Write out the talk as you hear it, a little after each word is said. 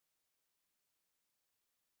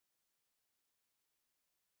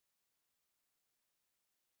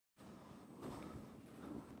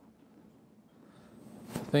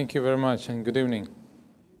Thank you very much, and good evening.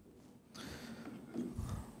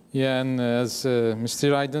 Yeah, and as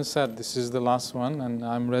Mr. Aydin said, this is the last one, and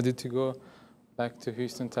I'm ready to go back to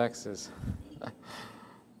Houston, Texas.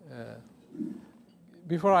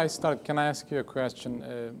 Before I start, can I ask you a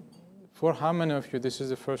question? For how many of you, this is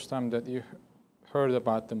the first time that you heard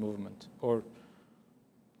about the movement, or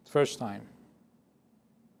first time?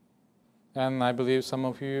 And I believe some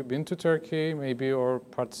of you have been to Turkey, maybe, or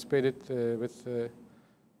participated with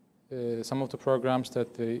some of the programs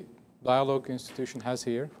that the Dialogue Institution has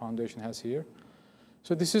here, Foundation has here.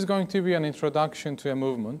 So this is going to be an introduction to a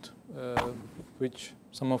movement, which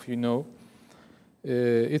some of you know.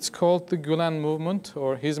 It's called the Gulen Movement,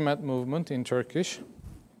 or Hizmet movement in Turkish.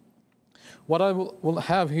 What I will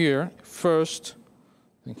have here first,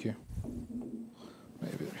 thank you,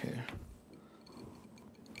 maybe here.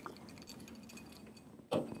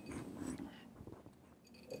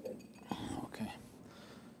 Okay.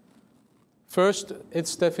 First,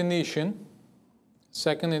 its definition.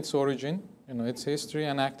 Second, its origin, its history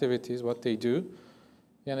and activities, what they do,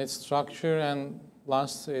 and its structure, and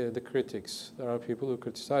last, the critics. There are people who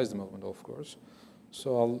criticize the movement, of course.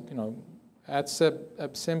 So I'll, add a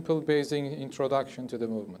simple basic introduction to the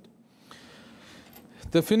movement.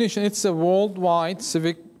 Definition: it's a worldwide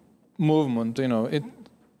civic movement. It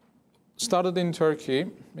started in Turkey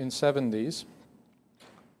in '70s.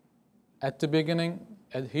 At the beginning,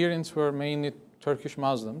 adherents were mainly Turkish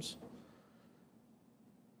Muslims,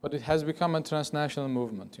 but it has become a transnational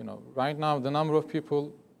movement. Right now, the number of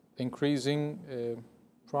people increasing,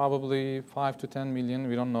 probably 5 to 10 million,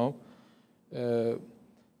 we don't know.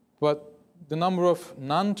 But the number of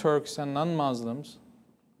non-Turks and non-Muslims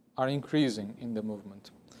are increasing in the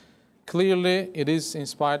movement. Clearly, it is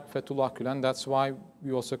inspired Fethullah Gulen. That's why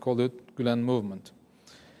we also call it Gulen Movement.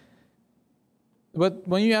 But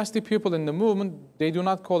when you ask the people in the movement, they do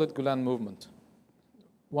not call it Gulen Movement.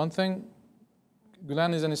 One thing,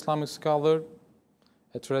 Gulen is an Islamic scholar,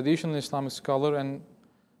 a traditional Islamic scholar, and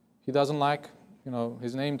he doesn't like,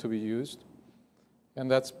 his name to be used.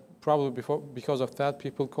 And that's probably because of that,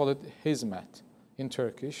 people call it Hizmet in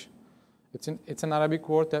Turkish. It's an Arabic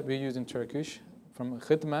word that we use in Turkish, from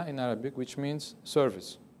khidma in Arabic, which means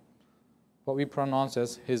service. What we pronounce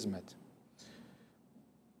as Hizmet.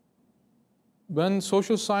 When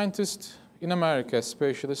social scientists in America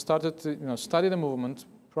especially started to study the movement,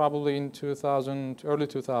 probably in early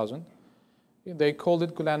 2000, they called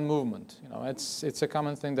it Gulen Movement. It's a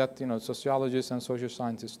common thing that sociologists and social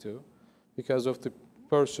scientists do, because of the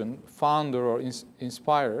person, founder or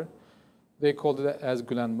inspirer. They called it as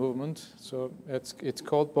Gulen Movement. So it's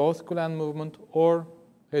called both Gulen Movement or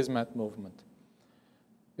Hizmet Movement.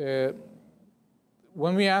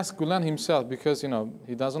 When we ask Gulen himself, because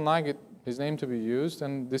he doesn't like his name to be used,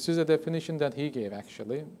 and this is a definition that he gave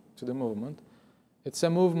actually to the movement. It's a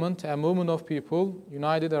movement of people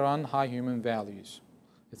united around high human values.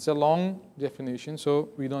 It's a long definition, so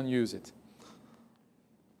we don't use it.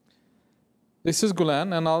 This is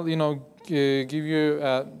Gulen, and I'll give you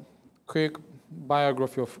a quick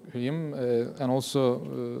biography of him and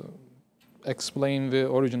also explain the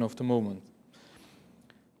origin of the movement.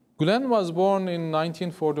 Gulen was born in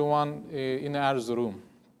 1941 in Erzurum.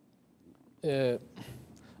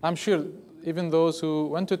 I'm sure even those who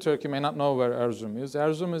went to Turkey may not know where Erzurum is.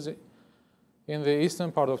 Erzurum is in the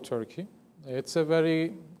eastern part of Turkey. It's a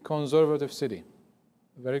very conservative city,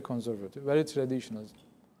 very conservative, very traditional.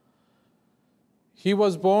 He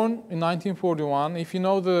was born in 1941. If you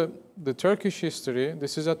know the Turkish history,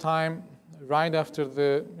 this is a time right after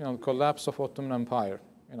the collapse of Ottoman Empire.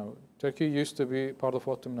 Turkey used to be part of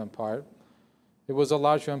Ottoman Empire. It was a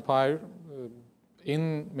large empire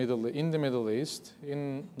in the Middle East,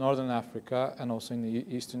 in Northern Africa, and also in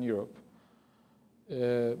Eastern Europe.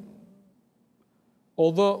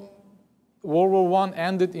 Although World War I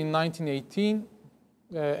ended in 1918,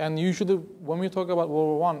 and usually when we talk about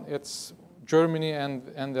World War I, it's Germany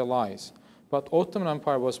and the Allies. But Ottoman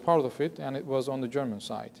Empire was part of it, and it was on the German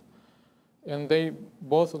side. And they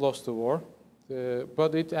both lost the war.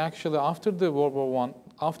 But it actually, after the World War I,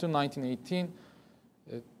 after 1918,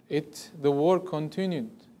 the war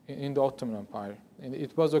continued in the Ottoman Empire. And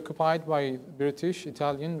it was occupied by British,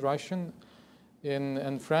 Italian, Russian,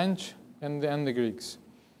 and French, and the Greeks.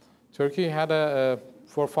 Turkey had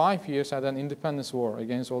for 5 years, had an independence war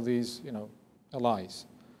against all these, allies.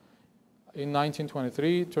 In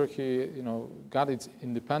 1923, Turkey, got its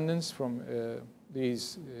independence from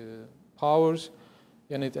these powers,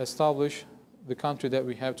 and it established the country that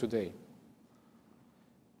we have today.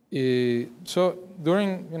 So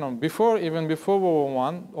during, even before World War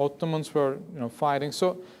I, Ottomans were, fighting.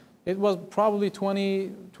 So it was probably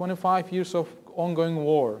 20, 25 years of ongoing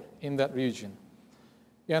war in that region.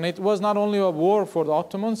 And it was not only a war for the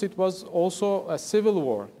Ottomans, it was also a civil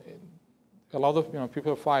war. A lot of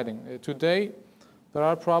people are fighting. Today, there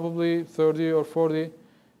are probably 30 or 40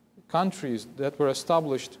 countries that were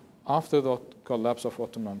established after the collapse of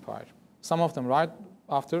Ottoman Empire. Some of them right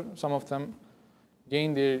after, some of them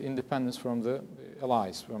gained their independence from the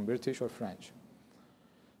allies, from British or French.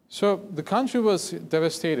 So the country was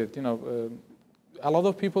devastated. A lot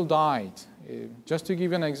of people died. Just to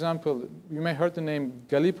give you an example, you may have heard the name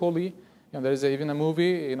Gallipoli. There is even a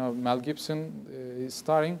movie, Mel Gibson is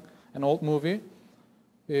starring, an old movie.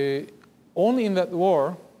 Only in that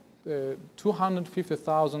war,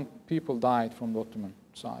 250,000 people died from the Ottoman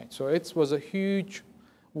side. So it was a huge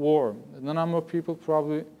war. The number of people,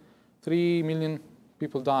 probably 3 million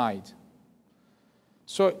people died.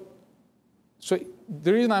 So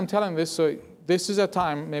the reason I'm telling this, this is a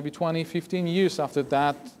time, maybe 20, 15 years after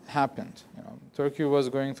that happened. Turkey was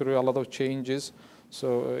going through a lot of changes.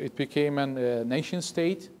 So it became a nation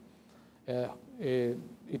state.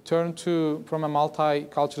 It turned from a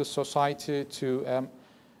multicultural society to a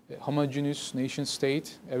homogeneous nation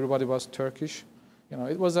state. Everybody was Turkish.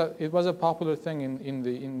 It was a popular thing in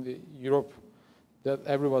the Europe that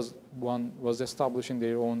everyone was establishing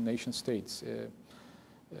their own nation states.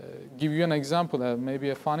 Give you an example,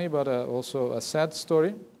 maybe a funny but also a sad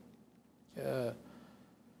story.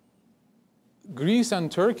 Greece and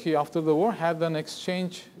Turkey after the war had an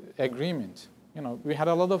exchange agreement. We had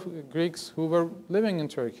a lot of Greeks who were living in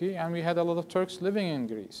Turkey, and we had a lot of Turks living in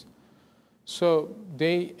Greece. So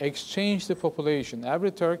they exchanged the population.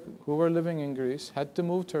 Every Turk who were living in Greece had to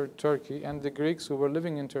move to Turkey, and the Greeks who were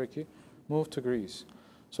living in Turkey moved to Greece.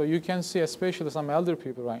 So you can see, especially some elder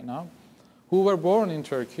people right now, who were born in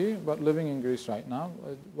Turkey but living in Greece right now,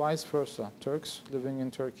 vice versa. Turks living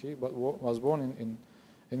in Turkey but was born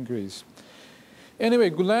in Greece.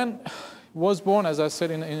 Anyway, Gulen was born, as I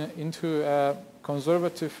said, into a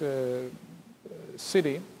conservative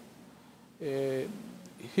city.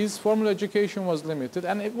 His formal education was limited,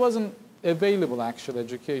 and it wasn't available, actual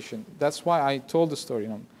education. That's why I told the story.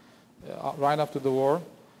 Right after the war,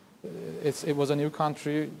 it was a new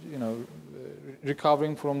country,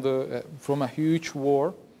 recovering from a huge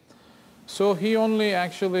war. So he only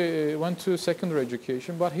actually went to secondary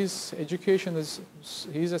education, but his education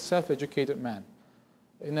he's a self-educated man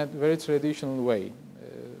in a very traditional way.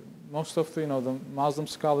 Most of the Muslim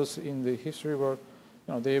scholars in the history were,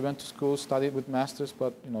 they went to school, studied with masters,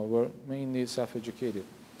 but were mainly self-educated.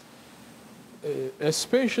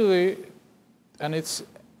 Especially, and it's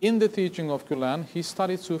in the teaching of Gulen, he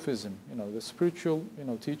studied Sufism, the spiritual,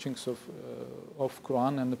 teachings of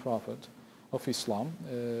Quran and the Prophet of Islam,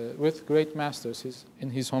 with great masters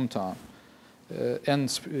in his hometown. And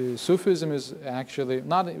Sufism is actually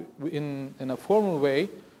not in a formal way,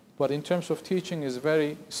 but in terms of teaching is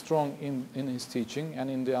very strong in his teaching and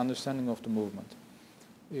in the understanding of the movement.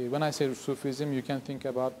 When I say Sufism, you can think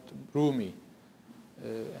about Rumi.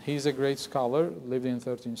 He's a great scholar, lived in the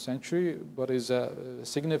 13th century, but is a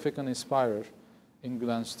significant inspirer in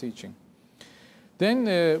Gulen's teaching.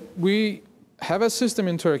 Then we have a system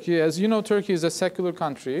in Turkey. As you know, Turkey is a secular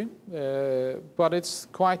country, but it's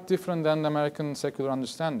quite different than the American secular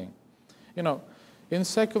understanding. In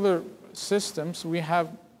secular systems, we have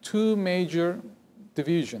two major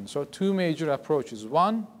divisions, or two major approaches.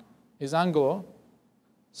 One is Anglo,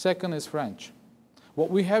 second is French. What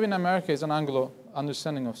we have in America is an Anglo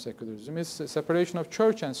understanding of secularism. It's a separation of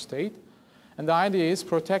church and state, and the idea is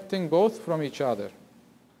protecting both from each other.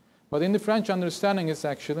 But in the French understanding, it's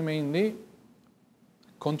actually mainly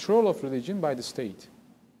control of religion by the state.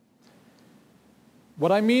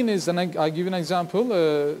 What I mean is, and I'll give you an example,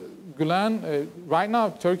 Gulen, right now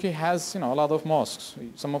Turkey has a lot of mosques.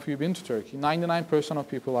 Some of you have been to Turkey. 99% of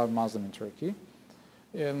people are Muslim in Turkey.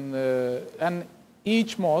 And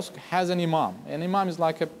each mosque has an imam. An imam is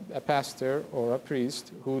like a pastor or a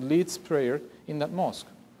priest who leads prayer in that mosque.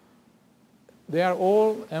 They are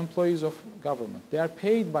all employees of government. They are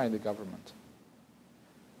paid by the government.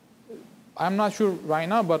 I'm not sure right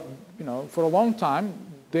now, but for a long time,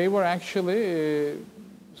 they were actually,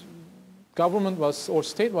 government or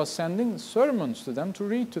state was sending sermons to them to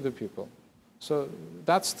read to the people. So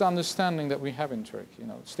that's the understanding that we have in Turkey.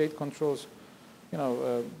 State controls,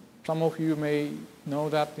 some of you may know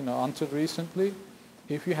that, until recently,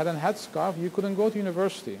 if you hadn't had headscarf, you couldn't go to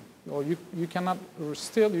university, or you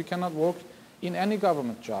cannot work in any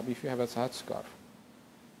government job if you have a headscarf.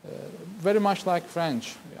 Very much like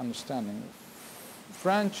French understanding.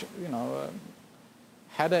 French,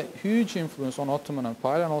 had a huge influence on Ottoman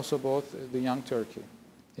Empire and also both the young Turkey.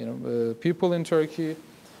 People in Turkey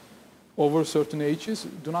over certain ages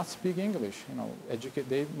do not speak English.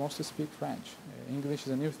 They mostly speak French. English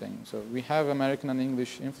is a new thing. So we have American and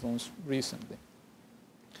English influence recently.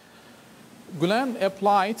 Gulen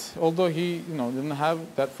applied, although he didn't have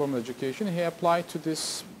that formal education, he applied to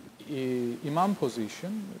this imam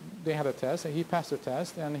position. They had a test, and he passed the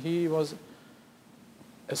test, and he was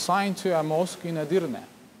assigned to a mosque in Edirne.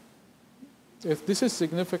 This is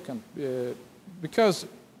significant because,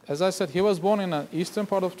 as I said, he was born in an eastern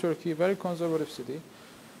part of Turkey, very conservative city,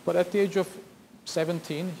 but at the age of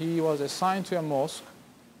 17, he was assigned to a mosque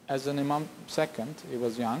as an imam second. He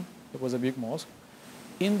was young. It was a big mosque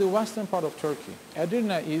in the western part of Turkey.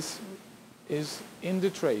 Edirne is in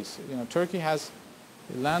the trace. Turkey has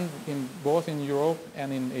land both in Europe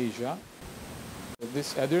and in Asia.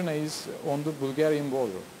 This Edirne is on the Bulgarian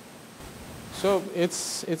border. So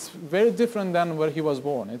it's very different than where he was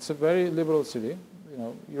born. It's a very liberal city,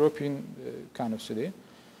 European kind of city.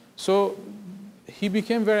 So he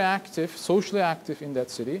became very active, socially active in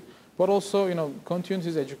that city, but also continued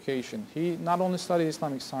his education. He not only studied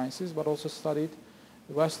Islamic sciences, but also studied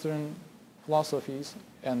Western philosophies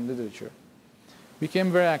and literature.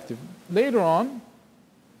 Became very active. Later on,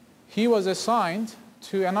 he was assigned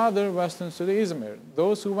to another Western city, Izmir.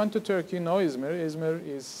 Those who went to Turkey know Izmir. Izmir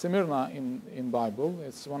is Smyrna in Bible.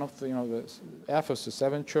 It's one of the Ephesus,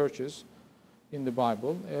 7 churches in the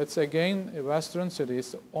Bible. It's again a Western city.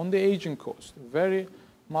 It's on the Aegean coast. Very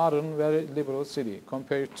modern, very liberal city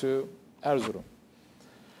compared to Erzurum.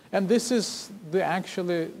 And this is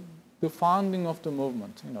actually the founding of the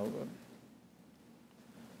movement.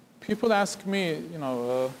 People ask me,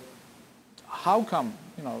 how come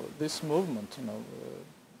this movement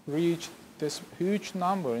reached this huge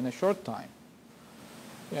number in a short time?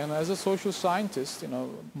 And as a social scientist,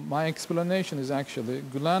 my explanation is actually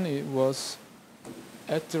Gulen was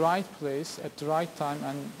at the right place at the right time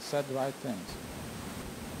and said the right things.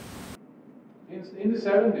 In the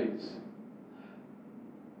 70s,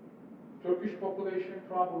 Turkish population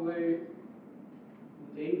probably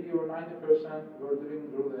 80 or 90% were living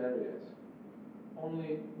in rural areas.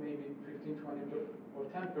 Only maybe 15, 20 or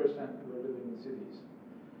 10% were living in cities.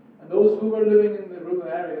 And those who were living in the rural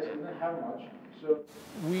areas didn't have much. So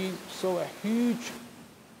we saw a huge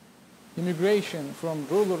immigration from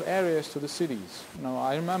rural areas to the cities.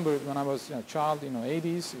 I remember when I was a child,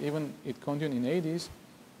 80s, even it continued in 80s,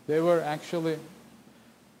 they were actually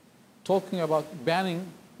talking about banning,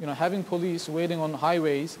 having police waiting on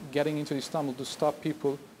highways, getting into Istanbul to stop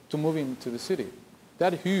people to move into the city.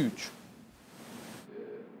 That huge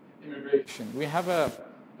immigration. We have a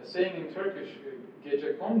saying in Turkish,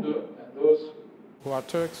 gecekondu, and those who are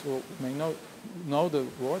Turks who may know the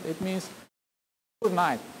word, it means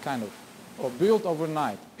overnight, kind of, or built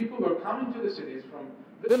overnight. People were coming to the cities from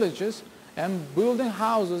villages and building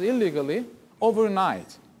houses illegally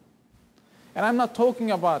overnight. And I'm not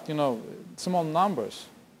talking about, small numbers.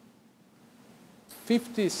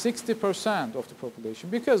 50, 60% of the population,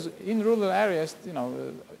 because in rural areas,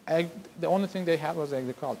 the only thing they had was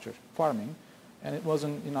agriculture, farming, and it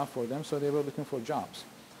wasn't enough for them, so they were looking for jobs.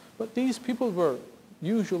 But these people were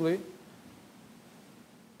usually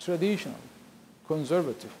traditional,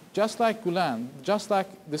 conservative, just like Gulen, just like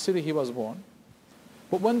the city he was born.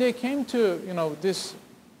 But when they came to, this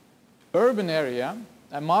urban area,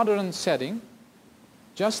 a modern setting,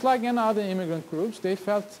 just like in other immigrant groups, they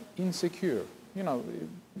felt insecure.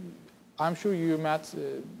 I'm sure you met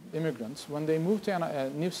immigrants. When they move to a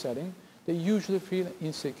new setting, they usually feel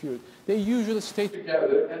insecure. They usually stay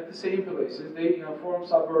together at the same places. They form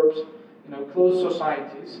suburbs, close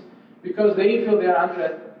societies, because they feel they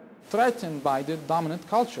are threatened by the dominant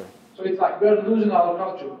culture. So it's like we're losing our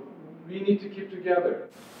culture. We need to keep together.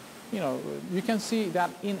 You can see that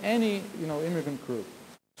in any immigrant group.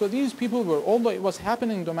 So these people were, although it was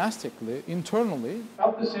happening domestically, internally,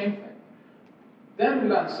 felt the same thing. Then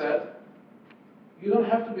Gulen said, you don't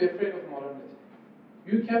have to be afraid of modernity.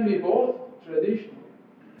 You can be both traditional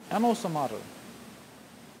and also modern.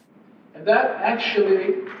 And that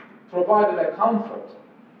actually provided a comfort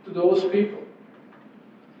to those people.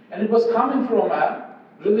 And it was coming from a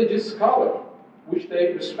religious scholar, which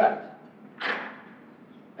they respect.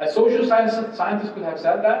 A social scientist could have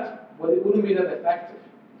said that, but it wouldn't be that effective.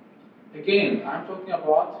 Again, I'm talking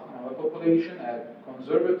about a population, a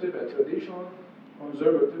conservative, a traditional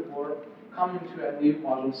conservative, or coming to a new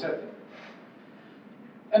modern setting.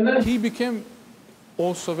 And then he became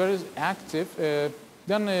also very active.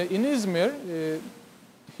 Then in Izmir,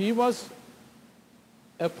 he was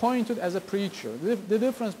appointed as a preacher. The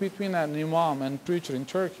difference between an imam and preacher in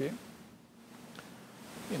Turkey,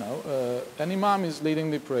 an imam is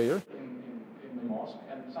leading the prayer in the mosque,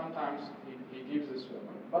 and sometimes he gives a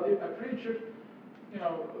sermon. But if a preacher,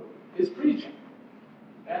 is preaching,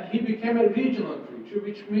 and he became a regional preacher,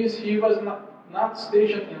 which means he was not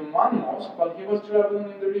stationed in one mosque, but he was traveling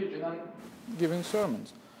in the region and giving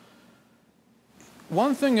sermons.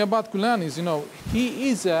 One thing about Gulen is, he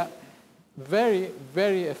is a very,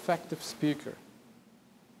 very effective speaker.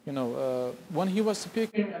 When he was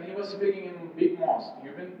speaking, and he was speaking in big mosques.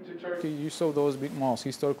 You've been to Turkey, you saw those big mosques,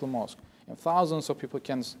 historical mosques, and thousands of people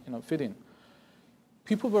can, fit in.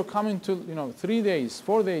 People were coming to, 3 days,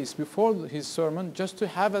 4 days before his sermon just to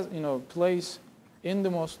have a, place in the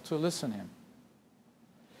mosque to listen to him.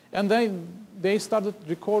 And they started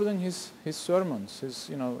recording his sermons,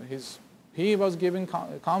 he was giving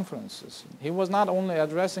conferences. He was not only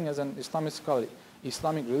addressing as an Islamic scholar,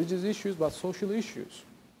 Islamic religious issues, but social issues.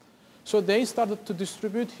 So they started to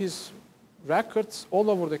distribute his records all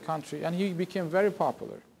over the country, and he became very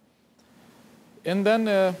popular. And then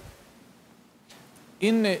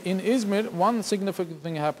in Izmir, one significant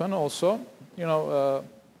thing happened also.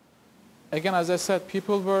 Again, as I said,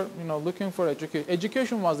 people were looking for education.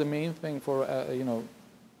 Education was the main thing for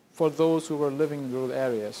for those who were living in rural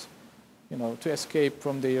areas, to escape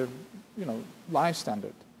from their life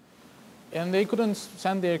standard. And they couldn't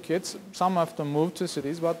send their kids. Some of them moved to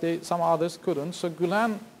cities, but some others couldn't. So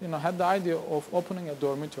Gulen, had the idea of opening a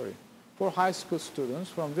dormitory for high school students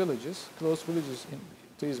from villages, close villages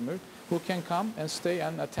to Izmir, who can come and stay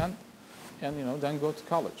and attend, and then go to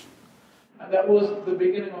college. And that was the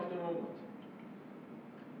beginning of the movement.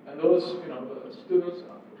 And those, students,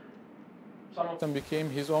 some of them became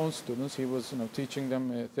his own students. He was, teaching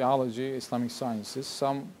them theology, Islamic sciences.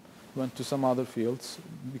 Some went to some other fields,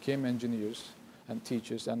 became engineers and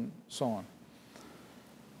teachers and so on.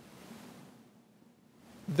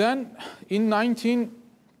 Then in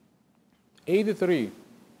 1983,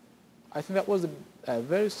 I think that was a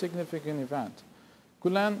very significant event.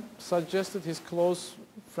 Gulen suggested his close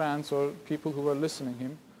friends or people who were listening to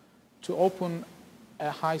him to open a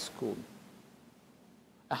high school.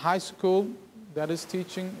 A high school that is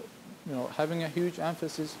teaching, having a huge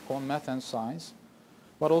emphasis on math and science,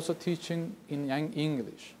 but also teaching in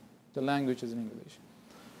English. The language is in English.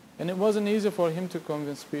 And it wasn't easy for him to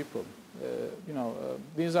convince people.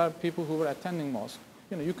 These are people who were attending mosque.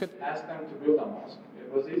 You could ask them to build a mosque.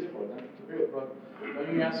 It was easy for them to build. But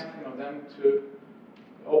when you ask them to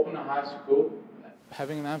open a high school,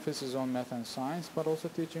 having an emphasis on math and science, but also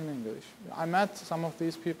teaching English. I met some of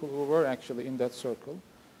these people who were actually in that circle.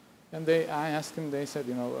 And I asked them, they said,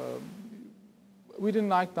 we didn't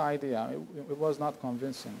like the idea. It was not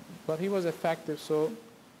convincing. But he was effective, so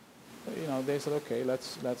they said, okay,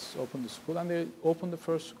 let's open the school. And they opened the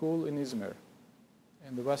first school in Izmir,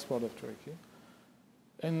 in the west part of Turkey.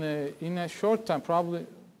 And in a short time, probably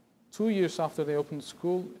 2 years after they opened the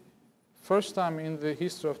school, first time in the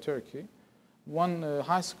history of Turkey, one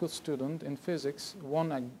high school student in physics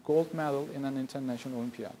won a gold medal in an international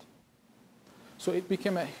Olympiad. So it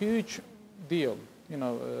became a huge deal.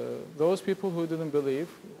 Those people who didn't believe,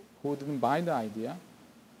 who didn't buy the idea,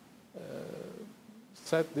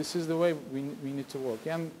 said this is the way we need to work.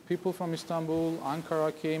 And people from Istanbul,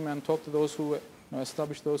 Ankara came and talked to those who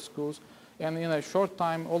established those schools. And in a short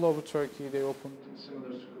time, all over Turkey, they opened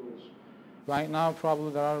similar schools. Right now,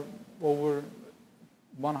 probably there are over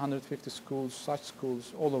 150 schools, such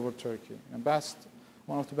schools, all over Turkey. And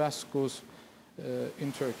one of the best schools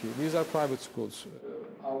in Turkey. These are private schools.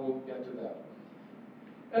 I will get to that.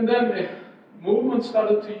 And then the movement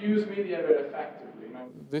started to use media very effectively.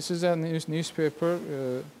 This is a newspaper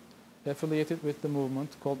affiliated with the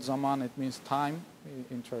movement called Zaman. It means time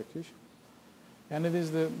in Turkish. And it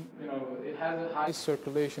is it has a high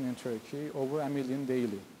circulation in Turkey, over 1 million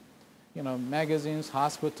daily. Magazines,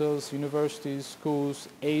 hospitals, universities, schools,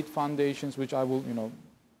 aid foundations, which I will,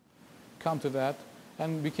 come to that,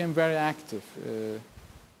 and became very active.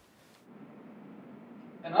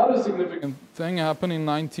 Another significant thing happened in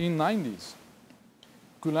 1990s.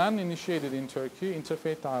 Gulen initiated in Turkey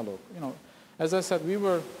interfaith dialogue. As I said, we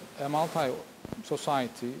were a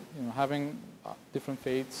multi-society, having different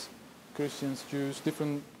faiths, Christians, Jews,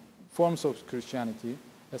 different forms of Christianity,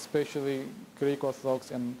 especially Greek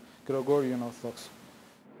Orthodox and Gregorian Orthodox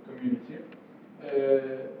community.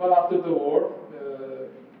 But after the war,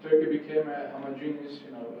 Turkey became a homogeneous,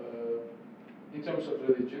 in terms of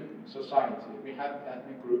religion, society. We had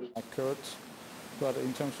ethnic groups like Kurds, but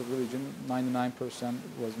in terms of religion, 99%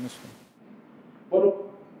 was Muslim. But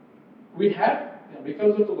we had,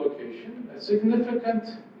 because of the location, a significant,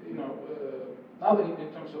 not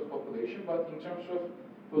in terms of population, but in terms of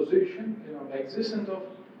position, existence of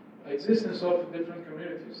existence of different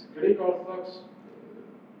communities. Greek Orthodox,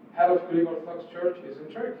 head of Greek Orthodox Church is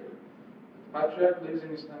in Turkey. The Patriarch lives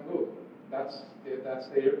in Istanbul. That's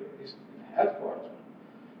their headquarters.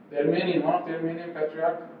 The Armenian, one of the Armenian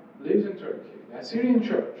Patriarch lives in Turkey. The Assyrian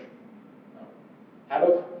Church, head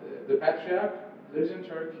of the Patriarch lives in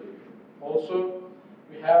Turkey. Also,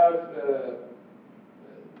 we have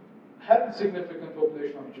had a significant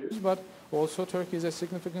population of Jews, but also Turkey is a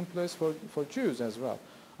significant place for Jews as well.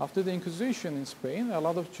 After the Inquisition in Spain, a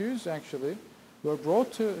lot of Jews actually were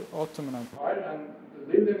brought to Ottoman Empire and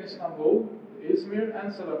lived in Istanbul, Izmir,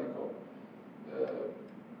 and Salonika.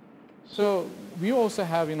 So we also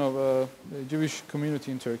have, a Jewish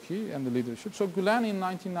community in Turkey and the leadership. So Gulen in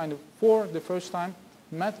 1994, the first time,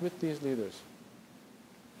 met with these leaders.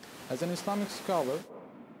 As an Islamic scholar,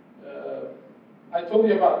 I told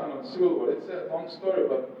you about civil war. It's a long story,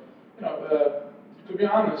 but to be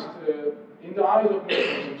honest, in the eyes of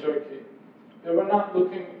Muslims in Turkey, they were not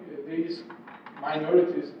looking at these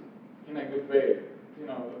minorities in a good way,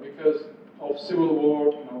 because of civil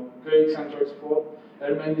war. Greeks and Turks fought,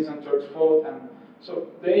 Armenians and Turks fought, and so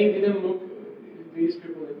they didn't look at these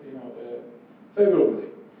people, favorably.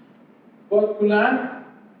 But Gulen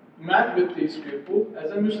met with these people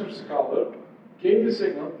as a Muslim scholar, gave the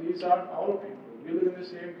signal: these are our people. We live in the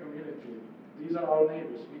same community. These are our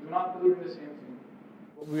neighbors. We do not believe in the same thing.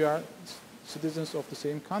 We are citizens of the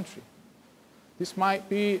same country. This might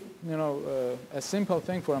be, a simple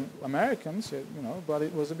thing for Americans, but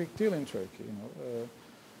it was a big deal in Turkey.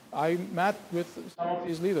 I met with some of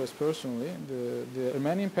these leaders personally, the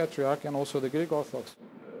Armenian Patriarch and also the Greek Orthodox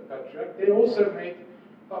Patriarch. They also made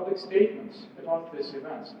public statements about these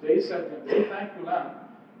events. They said they thanked Gulen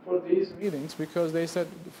for these meetings because they said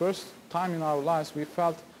the first time in our lives we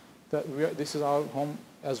felt that this is our home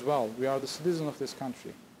as well. We are the citizens of this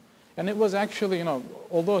country. And it was actually,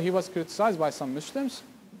 although he was criticized by some Muslims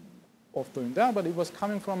of doing that, but it was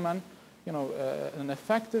coming from an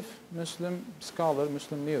effective Muslim scholar,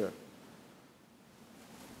 Muslim leader.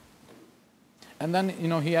 And then,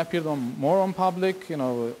 he appeared more on public,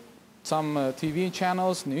 some TV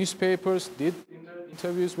channels, newspapers did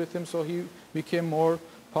interviews with him, so he became more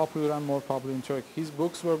popular and more popular in Turkey. His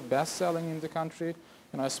books were best-selling in the country,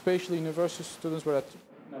 especially university students were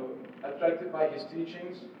attracted by his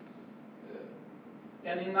teachings.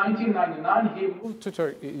 And in 1999, he moved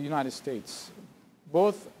to United States,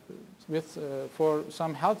 both for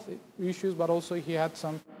some health issues, but also he had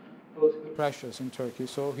some political pressures in Turkey,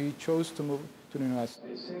 so he chose to move to the United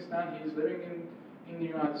States. Since then, he is living in the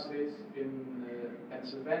United States, in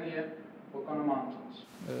Pennsylvania, Pocono Mountains.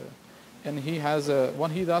 And he has, what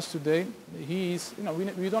he does today, he is,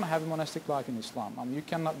 we don't have a monastic life in Islam. I mean, you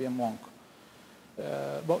cannot be a monk.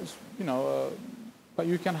 But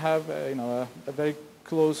you can have, a very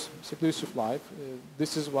close, seclusive life.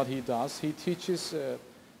 This is what he does. He teaches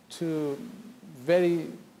to very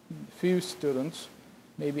few students,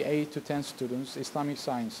 maybe 8 to 10 students, Islamic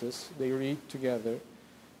sciences. They read together,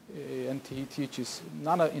 and he teaches,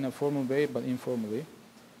 not in a formal way, but informally.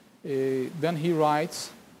 Then he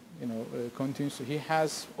writes, continuously. He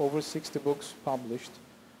has over 60 books published.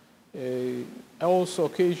 Also,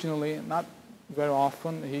 occasionally, not very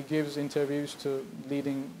often, he gives interviews to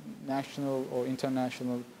leading national or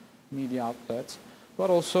international media outlets. But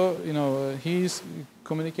also, he's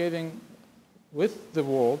communicating with the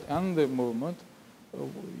world and the movement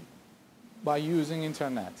by using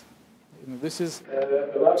internet. This is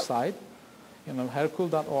the website,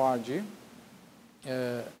 hercule.org.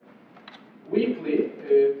 Weekly,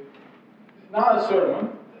 not a sermon,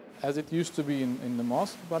 as it used to be in the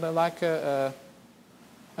mosque, but like a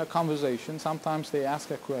conversation. Sometimes they ask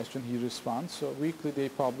a question, he responds. So weekly they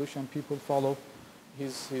publish, and people follow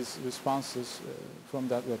his responses from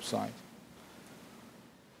that website.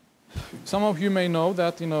 Some of you may know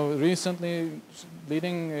that recently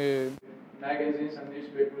leading magazines and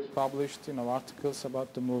newspapers published articles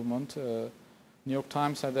about the movement. New York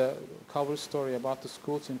Times had a cover story about the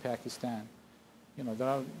schools in Pakistan. There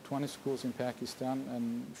are 20 schools in Pakistan,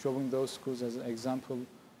 and showing those schools as an example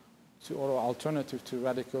or alternative to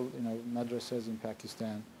radical madrasas in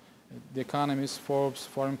Pakistan. The Economist, Forbes,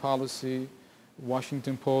 Foreign Policy,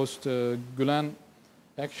 Washington Post, Gulen,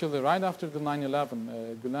 actually right after the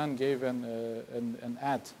 9/11, Gulen gave an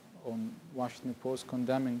ad on Washington Post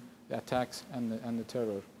condemning the attacks and the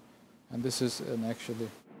terror. And this is actually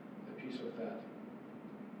a piece of that.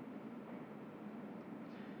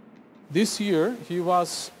 This year, he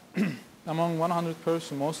was among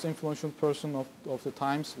 100 most influential person of the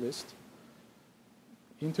Times list.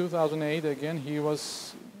 In 2008, again, he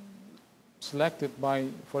was selected by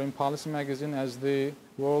Foreign Policy magazine as the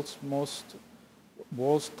world's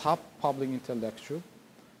top public intellectual.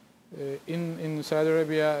 In Saudi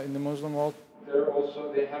Arabia, in the Muslim world,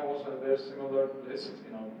 they have also a very similar list.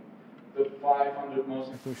 The 500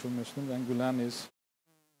 most influential Muslims, and Gulen is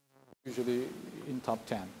usually in top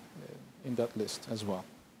 10 in that list as well.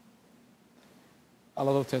 A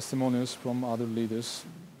lot of testimonials from other leaders,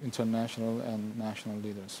 international and national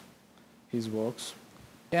leaders, his works,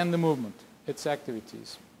 and the movement, its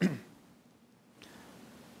activities.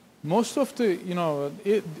 Most of the,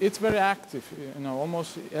 it's very active,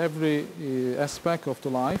 almost every aspect of the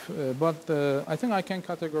life, but I think I can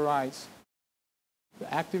categorize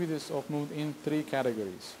the activities of movement in 3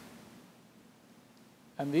 categories.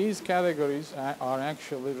 And these categories are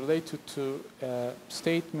actually related to a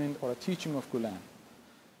statement or a teaching of Gulen.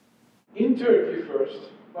 In Turkey first,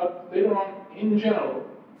 but later on in general.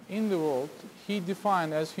 In the world, he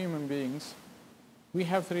defined as human beings, we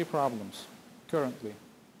have 3 problems currently.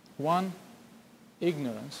 1,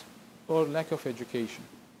 ignorance or lack of education.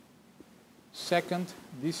 2nd,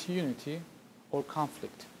 disunity or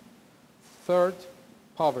conflict. 3rd,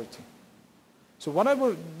 poverty. So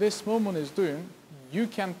whatever this movement is doing, you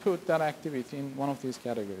can put that activity in one of these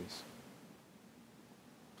categories.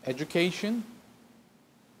 Education,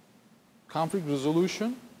 conflict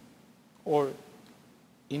resolution, or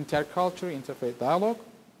intercultural, interfaith dialogue,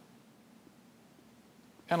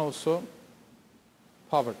 and also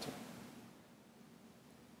poverty.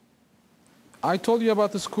 I told you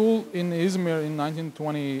about the school in Izmir in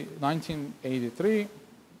 1983,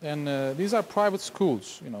 and these are private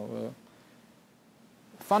schools,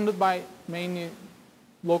 funded by mainly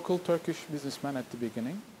local Turkish businessmen at the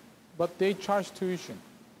beginning, but they charge tuition.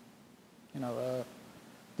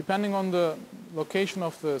 Depending on the location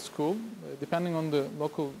of the school, depending on the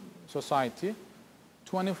local society,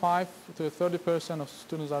 25 to 30% of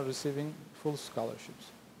students are receiving full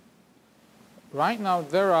scholarships. Right now,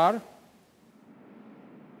 there are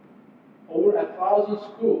over 1,000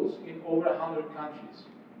 schools in over 100 countries.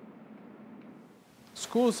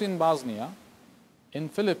 Schools in Bosnia, in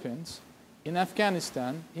Philippines, in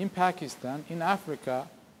Afghanistan, in Pakistan, in Africa,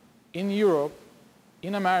 in Europe,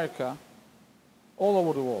 in America, all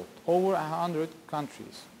over the world, over 100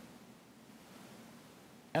 countries.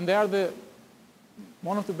 And they are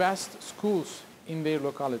one of the best schools in their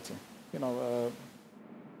locality. I've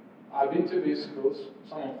been to these schools,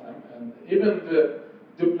 some of them, and even the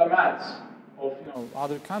diplomats of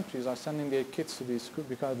other countries are sending their kids to these schools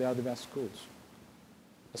because they are the best schools.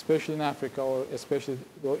 Especially in Africa, or especially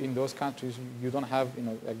in those countries, you don't have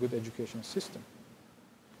a good education system.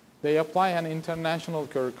 They apply an international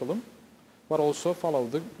curriculum, but also follow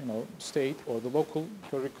the state or the local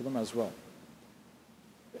curriculum as well.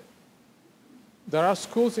 There are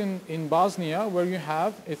schools in Bosnia where you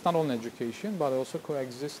have, it's not only education, but also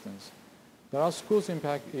coexistence. There are schools in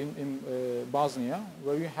Bosnia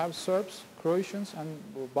where you have Serbs, Croatians, and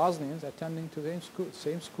Bosnians attending to the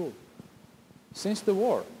same school. Since the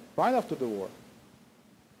war, right after the war.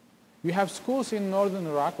 We have schools in northern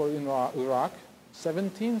Iraq or in Iraq,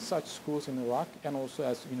 17 such schools in Iraq, and also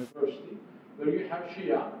as university, where you have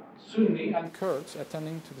Shia, Sunni, and Kurds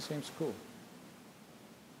attending to the same school.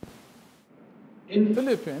 In the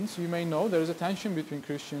Philippines, you may know there is a tension between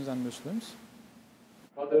Christians and Muslims,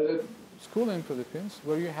 but there is a school in the Philippines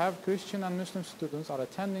where you have Christian and Muslim students are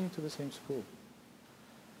attending to the same school.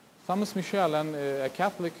 Thomas Michel, a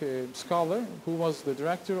Catholic scholar who was the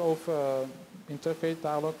director of Interfaith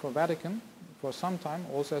Dialogue for Vatican for some time,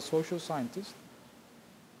 also a social scientist,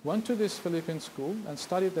 went to this Philippine school and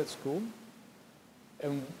studied that school.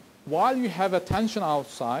 And while you have a tension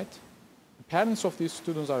outside, the parents of these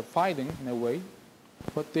students are fighting in a way,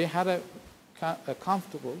 but they had a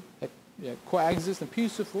comfortable, coexistent,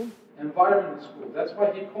 peaceful environment in school. That's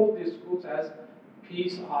why he called these schools as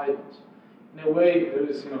peace islands. In a way, there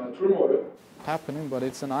is a turmoil happening, but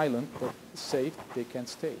it's an island, but safe, they can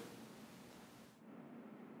stay.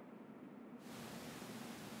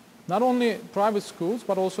 Not only private schools,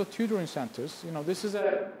 but also tutoring centers. This is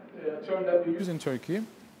a term that we use in Turkey.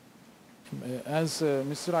 As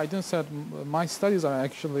Mr. Aydin said, my studies are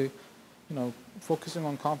actually, focusing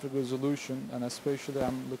on conflict resolution, and especially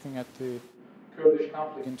I'm looking at the Kurdish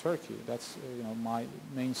conflict in Turkey. That's, my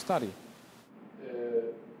main study.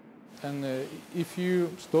 And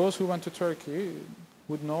those who went to Turkey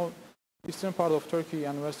would know, eastern part of Turkey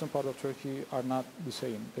and western part of Turkey are not the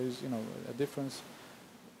same. There is, a difference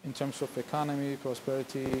in terms of economy,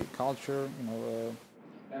 prosperity, culture,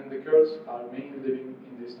 and the Kurds are mainly living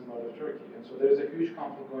in the eastern part of Turkey. And so there is a huge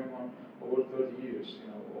conflict going on over 30 years.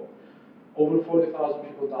 Over 40,000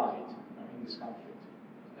 people died in this conflict.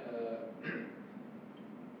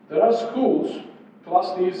 There are schools,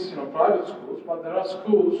 plus these private schools, but there are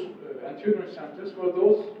schools and tutoring centers for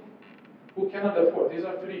those who cannot afford. These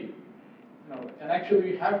are free. And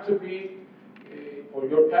actually you have to be, or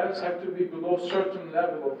your parents have to be below a certain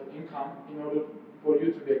level of income in order for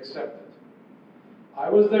you to be accepted. I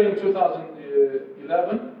was there in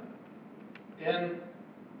 2011, and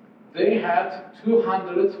they had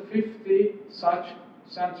 250 such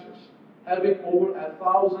centers, having over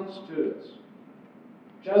 1,000 students,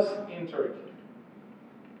 just in Turkey.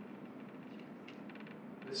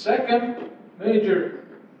 The second major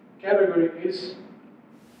category is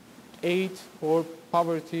aid or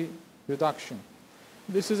poverty reduction.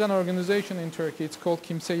 This is an organization in Turkey. It's called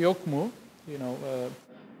Kimse Yok Mu.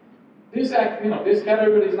 This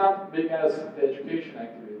category is not big as the education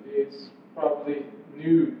activity. It's probably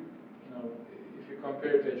new, if you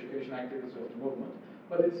compare it to education activities of the movement.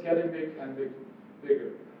 But it's getting big and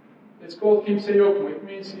bigger. It's called Kimse Yok Mu. It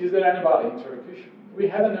means, is there anybody in Turkish? We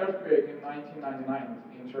had an earthquake in 1999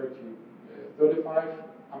 in Turkey.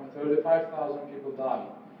 35,000 people died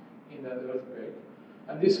in that earthquake.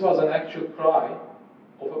 And this was an actual cry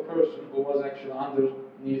of a person who was actually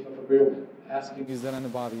underneath of a building, asking, is there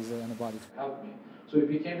anybody to help me? So it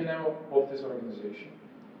became the name of this organization.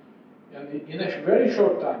 And in a very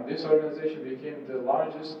short time, this organization became the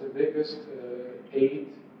largest, the biggest aid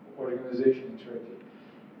organization in Turkey.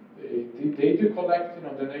 They do collect,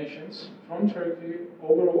 donations from Turkey.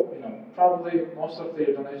 Overall, probably most of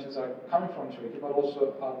their donations are coming from Turkey, but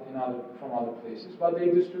also from other places. But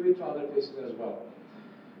they distribute to other places as well.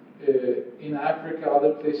 In Africa,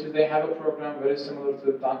 other places, they have a program very similar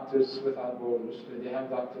to Doctors Without Borders. They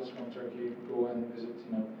have doctors from Turkey go and visit,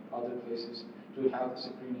 other places, do health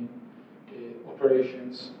screening,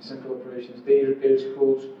 operations, simple operations. They repair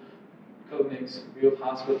schools, clinics, build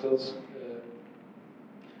hospitals.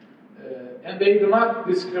 And they do not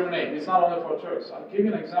discriminate. It's not only for Turks. I'll give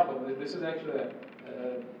you an example. This is actually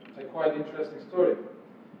a quite interesting story.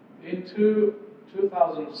 In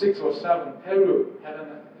 2006 or 7, Peru had an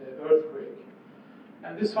earthquake.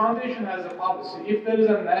 And this foundation has a policy. If there is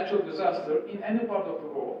a natural disaster in any part of the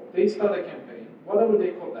world, they start a campaign, whatever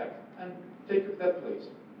they collect, and take it to that place.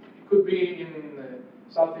 It could be in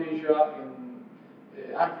South Asia, in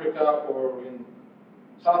Africa, or in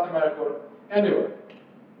South America, or anywhere.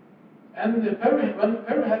 And when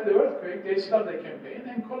Peru had the earthquake, they started a campaign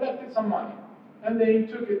and collected some money. And they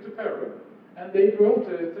took it to Peru. And they built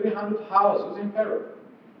 300 houses in Peru.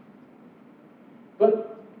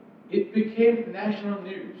 But it became national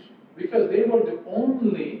news because they were the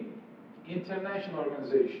only international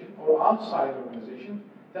organization or outside organization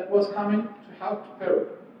that was coming to help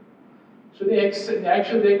Peru. So they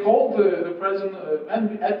called the president,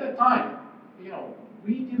 and at the time,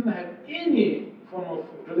 we didn't have any form of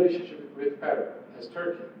relationship with Peru as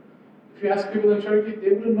Turkey. If you ask people in Turkey, they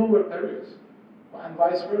wouldn't know where Peru is, and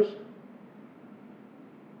vice versa.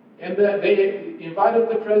 And they invited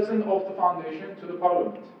the president of the foundation to the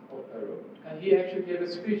parliament of Peru, and he actually gave a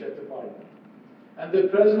speech at the parliament. And the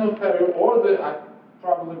president of Peru, or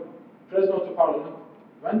probably president of the parliament,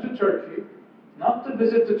 went to Turkey, not to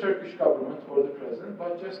visit the Turkish government or the president,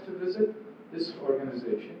 but just to visit this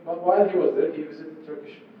organization. But while he was there, he visited the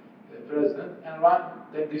Turkish president, and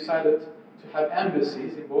they decided to have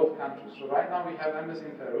embassies in both countries. So right now we have embassy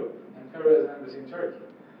in Peru, and Peru has an embassy in Turkey.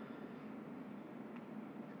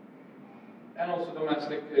 And also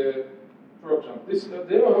domestic program.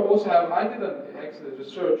 They also have, I did actually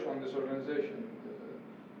research on this organization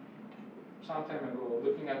some time ago,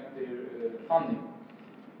 looking at their funding.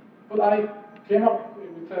 But I came up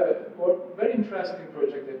with a very interesting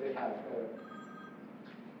project that they have.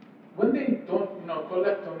 When they don't,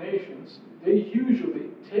 collect donations, they usually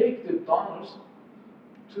take the donors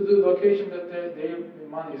to the location that their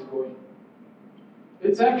money is going.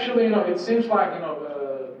 It's actually, it seems like,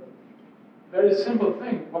 a very simple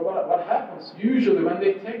thing, but what happens, usually when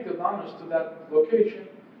they take the donors to that location,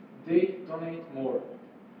 they donate more.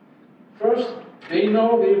 First, they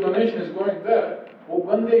know their donation is going there, but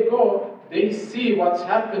when they go, they see what's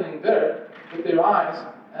happening there with their eyes,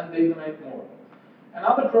 and they donate more.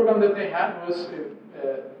 Another program that they had was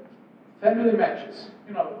family matches,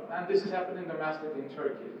 and this is happening domestically in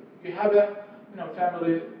Turkey. You have a,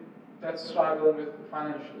 family that's struggling with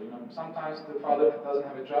financially. Sometimes the father doesn't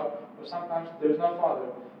have a job, or sometimes there's no father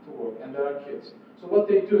to work, and there are kids. So what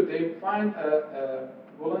they do, they find a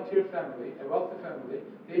volunteer family, a wealthy family,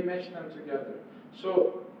 they match them together.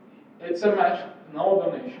 So it's a match, no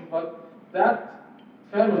donation, but that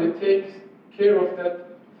family takes care of that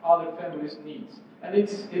other family's needs. And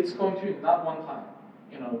it's continued, not one time.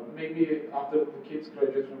 Maybe after the kids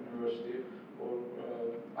graduate from university, or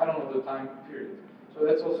I don't know the time period. So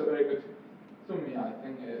that's also very good to me, I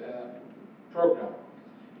think, program.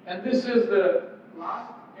 And this is the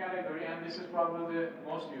last category, and this is probably the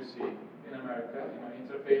most you see in America,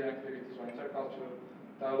 interfaith activities or intercultural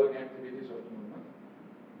dialogue activities of the movement.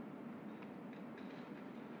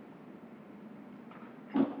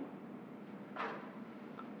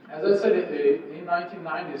 As I said, in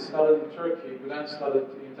 1990, started in Turkey, Gulen started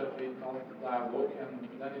interfaith dialogue, and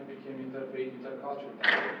then it became interfaith, intercultural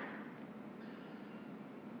dialogue.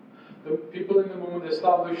 The people in the movement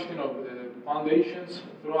established, foundations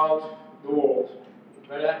throughout the world.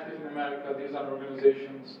 Very active in America. These are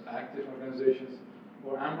organizations, active organizations,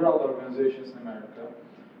 or umbrella organizations in America.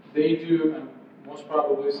 They do, and most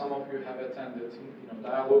probably some of you have attended,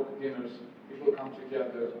 dialogue dinners. People come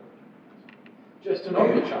together just to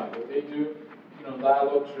know each other. They do,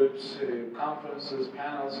 dialogue trips, conferences,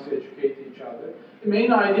 panels to educate each other. The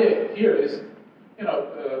main idea here is,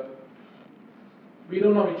 we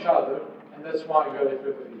don't know each other, and that's why we are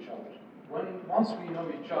afraid of each other. Once we know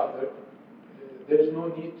each other, there's no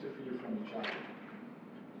need to fear from each other.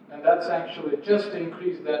 And that's actually just to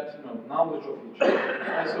increase that knowledge of each other.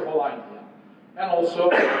 That's the whole idea. And also,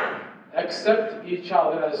 accept each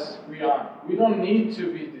other as we are. We don't need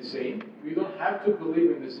to be the same. We don't have to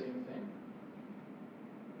believe in the same thing.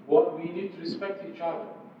 What we need to respect each other.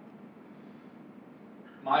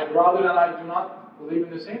 My brother and I do not believe in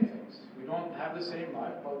the same things. We don't have the same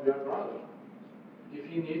life, but we are brothers. If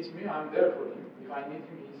he needs me, I'm there for him. If I need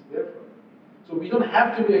him, he's there for me. So we don't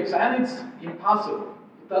have to be exact. And it's impossible.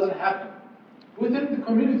 It doesn't happen. Within the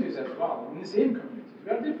communities as well, in the same communities,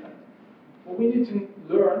 we are different. But we need to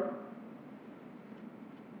learn,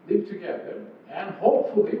 live together, and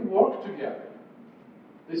hopefully work together.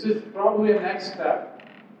 This is probably a next step.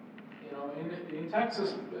 In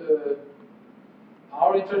Texas,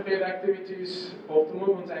 our interfaith activities, of the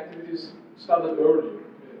movement activities, started early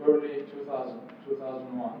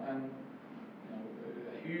 2001, and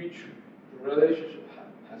a huge relationship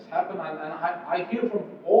has happened. And I hear from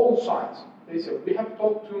all sides. They say we have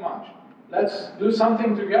talked too much. Let's do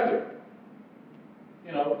something together.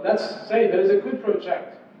 Let's say there is a good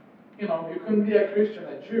project. You can be a Christian,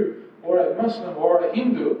 a Jew, or a Muslim, or a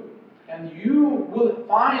Hindu, and you will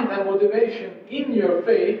find a motivation in your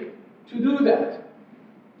faith to do that.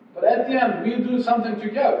 But at the end, we'll do something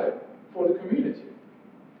together for the community.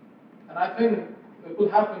 And I think it will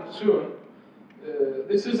happen soon.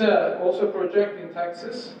 This is also a project in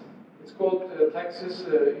Texas. It's called Texas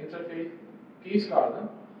Interfaith Peace Garden,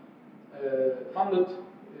 funded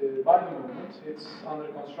by the movement. It's under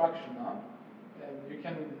construction now. And you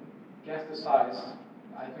can guess the size.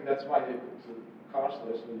 I think that's why they put the cars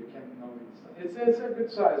there, so you can know it's a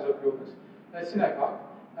good size of buildings. A synagogue,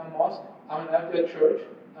 a mosque, a church,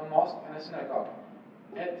 a mosque, and a synagogue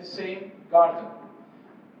at the same garden.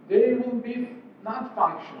 They will be not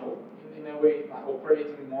functional in a way like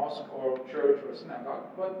operating mosque or church or synagogue,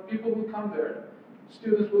 but people will come there,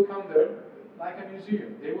 students will come there like a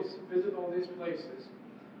museum. They will visit all these places.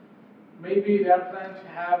 Maybe they are planning to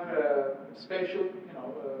have special,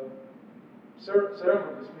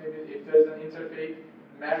 ceremonies. Maybe if there's an interfaith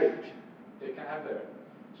marriage, they can have there.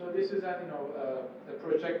 So this is a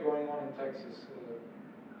project going on in Texas.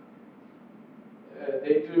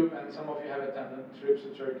 They do, and some of you have attended trips to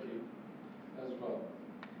Turkey as well.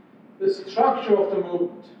 The structure of the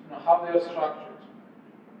movement, how they are structured.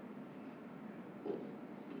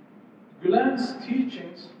 Gulen's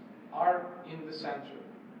teachings are in the center.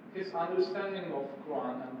 His understanding of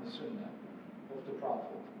Quran and the Sunnah of the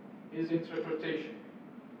Prophet, his interpretation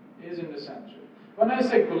is in the center. When I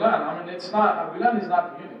say Gulen, Gulen is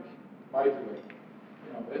not unique, by the way.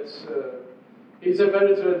 He's a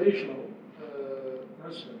very traditional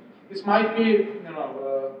Muslim. This might be,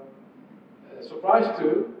 a surprise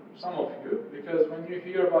to some of you, because when you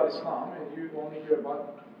hear about Islam, and you only hear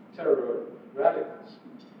about terror, radicals.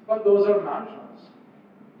 But those are marginals.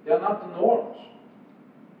 They are not the norms.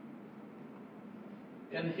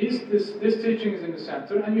 And this teaching is in the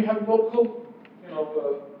center, and you have local,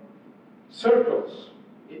 circles.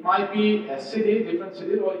 It might be a city, different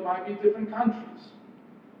city, or it might be different countries.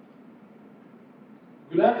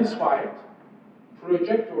 Gulen inspired,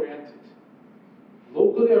 project-oriented,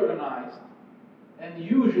 locally organized, and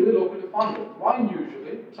usually locally funded. Why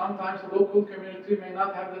usually? Sometimes the local community may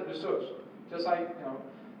not have the resource. Just like,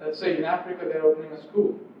 let's say in Africa they're opening a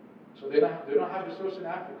school. So they don't have resource in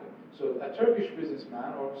Africa. So a Turkish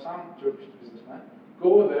businessman or some Turkish businessman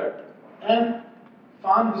go there and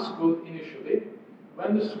fund the school initially.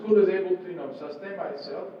 When the school is able to sustain by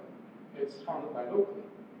itself, it's funded by locally.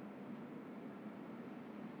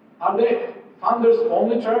 Are they founders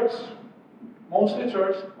only Turks, mostly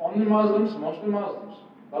Turks, only Muslims, mostly Muslims.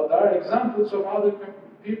 But there are examples of other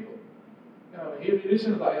people. You know, he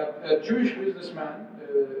recently, a Jewish businessman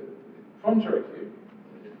from Turkey,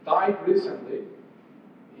 died recently.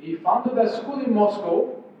 He founded a school in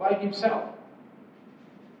Moscow by himself.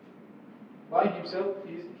 By himself,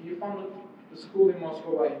 he founded the school in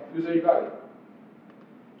Moscow by Uzaygali.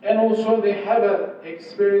 And also they have an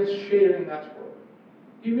experience sharing network.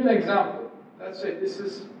 Give you an example. Let's say this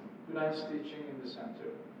is Gulen's teaching in the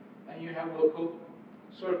center, and you have local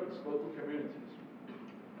circles, local communities.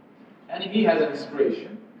 And he has an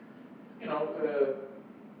inspiration. You know,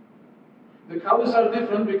 the colors are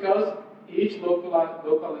different because each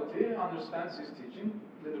locality understands his teaching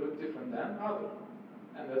a little bit different than other,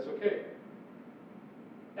 and that's okay.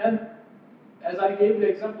 And as I gave the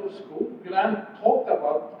example of school, Gulen talked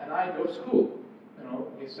about an idea of school. You know,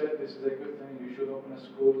 he said this is a good thing, you should open a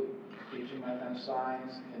school teaching math and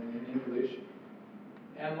science and in English.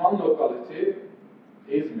 And one locality,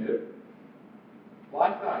 Hizmet,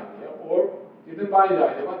 liked the idea or didn't buy the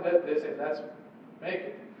idea, but they said, let's make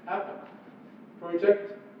it happen.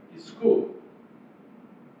 Project is school.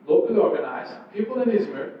 Locally organized, people in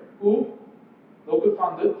Izmir who, local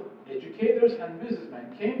funded, educators and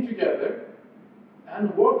businessmen came together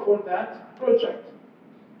and worked for that project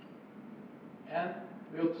and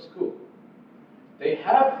built a school. They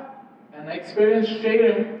have an experience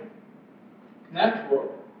sharing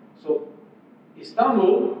network. So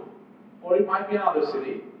Istanbul, or it might be another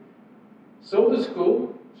city, saw the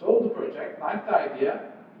school, saw the project, liked the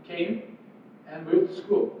idea, came and built the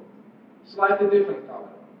school. Slightly different color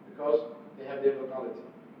because they have their locality.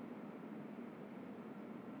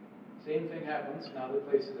 Same thing happens in other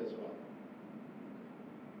places as well.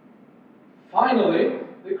 Finally,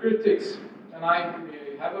 the critics. And I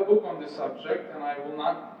have a book on this subject, and I will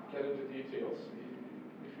not get into details.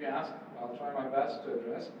 If you ask, I'll try my best to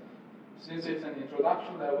address. Since it's an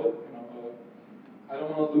introduction level, you know, I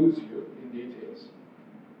don't want to lose you in details.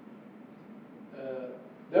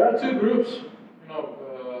 There are two groups, you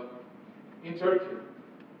know, in Turkey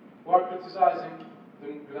who are criticizing the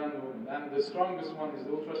Gulen movement, and the strongest one is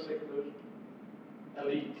the ultra-secular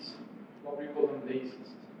elites, what we call them laicists.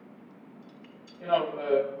 You know,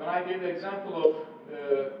 when I gave the example of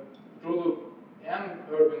rural and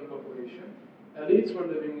urban population, elites were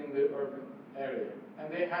living in the urban area,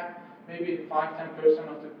 and they had maybe 5–10%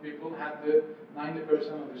 of the people had the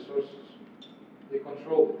 90% of resources. They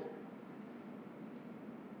controlled it.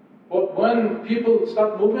 But when people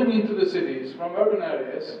start moving into the cities from urban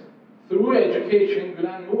areas, through education,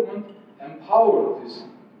 Gulen movement empowered this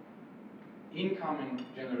incoming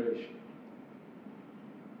generation.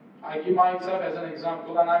 I give myself as an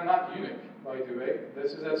example, and I'm not unique, by the way.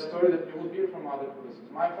 This is a story that you will hear from other places.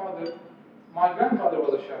 My grandfather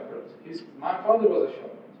was a shepherd. My father was a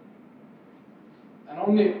shepherd. And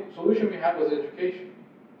only solution we had was education.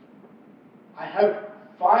 I have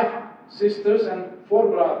 5 sisters and 4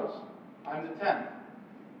 brothers. I'm the 10th.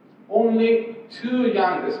 Only 2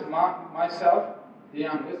 youngest, myself, the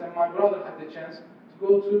youngest, and my brother had the chance to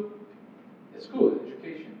go to a school,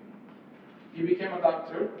 education. He became a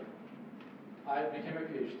doctor. I became a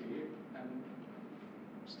PhD and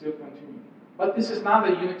still continue. But this is not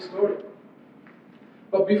a unique story.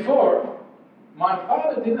 But before, my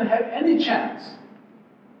father didn't have any chance.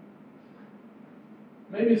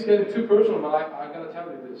 Maybe it's getting too personal, but I gotta tell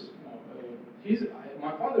you this. You know,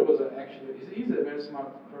 my father was he's a very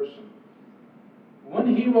smart person.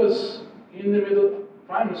 When he was in the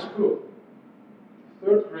primary school,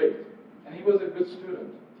 3rd grade, and he was a good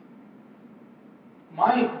student,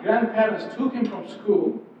 my grandparents took him from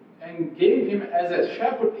school and gave him as a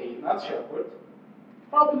shepherd aide, not shepherd,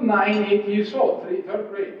 probably 9–8 years old, 3rd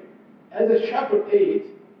grade, as a shepherd aide,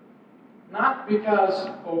 not because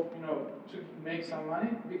of, you know, to make some money,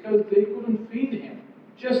 because they couldn't feed him.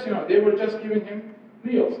 Just, you know, they were just giving him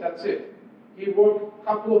meals, that's it. He worked a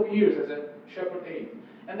couple of years as a shepherd aide.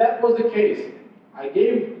 And that was the case. I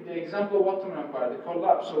gave the example of Ottoman Empire, the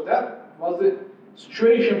collapse. So that was the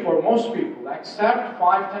situation for most people, except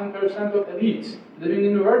 5–10% of elites living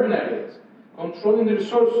in the urban areas, controlling the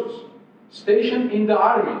resources, stationed in the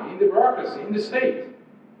army, in the bureaucracy, in the state.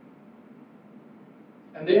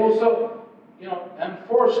 And they also, you know,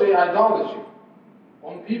 enforce their ideology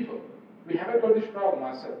on people. We have a Kurdish problem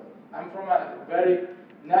myself. I'm from a very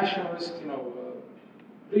nationalist, you know,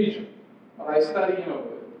 region. But I study, you know,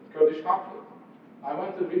 Kurdish conflict. I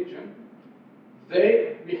went to the region.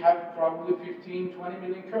 We have probably 15–20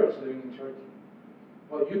 million Kurds living in Turkey.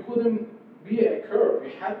 But you couldn't be a Kurd.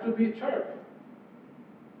 You had to be Turk.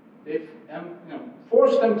 They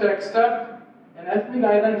forced them to accept an ethnic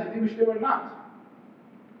identity, which they were not.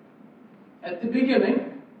 At the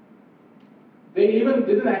beginning, they even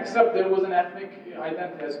didn't accept there was an ethnic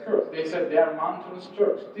identity as Kurds. They said they are mountainous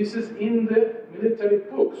Turks. This is in the military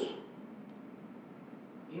books.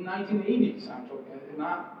 In 1980s, I'm talking,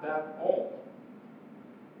 not that old.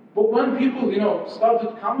 But when people,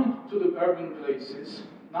 started coming to the urban places,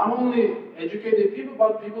 not only educated people,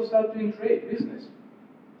 but people started doing trade, business.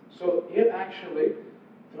 So it actually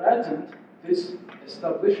threatened this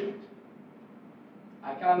establishment.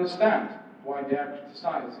 I can understand why they are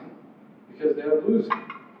criticizing, because they are losing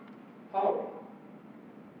power.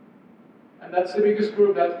 And that's the biggest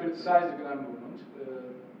group that criticized the Gulen movement.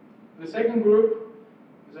 The second group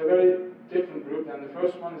is a very different group, and the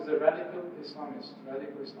first one is the radical Islamist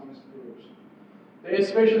groups. They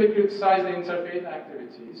especially criticize the interfaith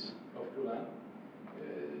activities of Gulen.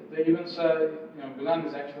 They even say, Gulen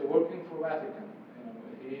is actually working for Vatican.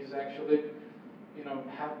 He's actually,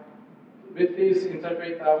 with these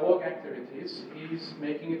interfaith dialogue activities, he's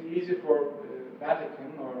making it easy for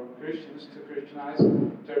Vatican or Christians to Christianize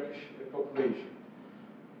Turkish population.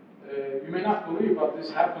 You may not believe, but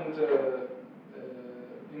this happened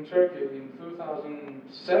in Turkey in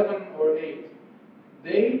 2007 or 8.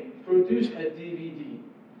 They produced a DVD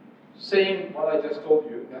saying what I just told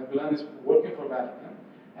you, that Gulen is working for Vatican,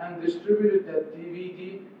 and distributed that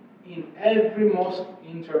DVD in every mosque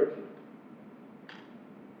in Turkey.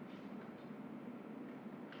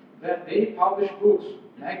 That they publish books,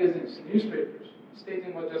 magazines, newspapers,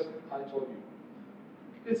 stating what just I told you.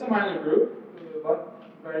 It's a minor group, but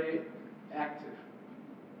very active.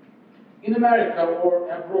 In America or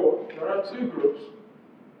abroad, there are two groups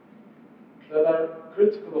that are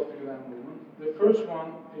critical of the Gulen movement. The first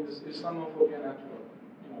one is Islamophobia network,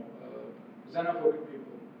 xenophobic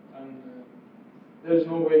people, and there is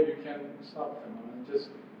no way you can stop them. Just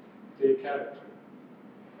their character.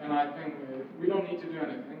 And I think we don't need to do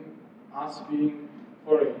anything. Us being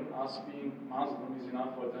foreign, us being Muslim is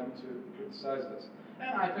enough for them to criticize us.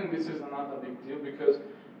 And I think this is not a big deal because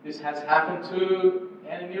this has happened to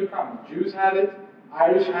any newcomer. Jews had it,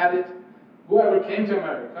 Irish had it, whoever came to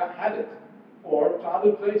America had it, or to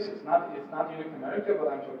other places. It's not unique to America, but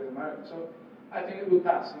I'm talking America. So I think it will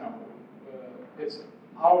pass. It's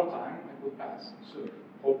our time. It will pass soon,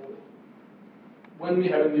 hopefully, when we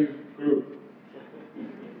have a new group.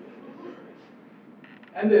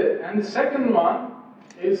 And the second one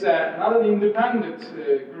is not an independent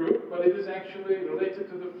group, but it is actually related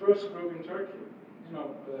to the first group in Turkey.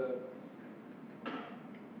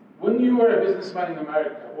 When you were a businessman in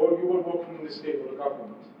America, or you were working in the state or the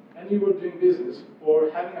government, and you were doing business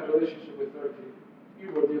or having a relationship with Turkey,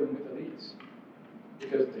 you were dealing with elites,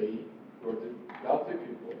 because they were the wealthy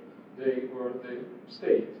people, they were the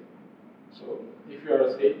state. So if you are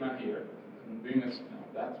a statesman here and doing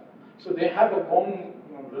that, so they have a long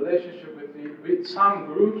relationship with some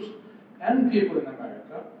groups and people in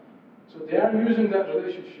America. So they are using that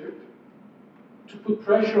relationship to put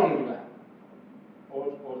pressure on Gulen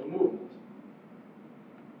or the movement.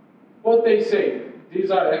 What they say, these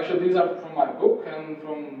are from my book and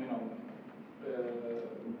from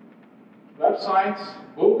websites,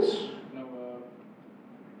 books.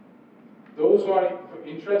 Those who are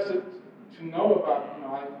interested to know about,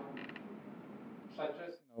 I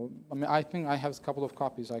suggest. I think I have a couple of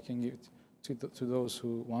copies I can give to those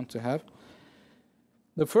who want to have.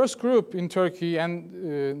 The first group in Turkey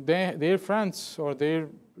and their friends or their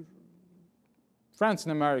friends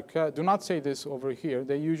in America do not say this over here.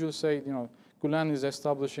 They usually say, Gulen is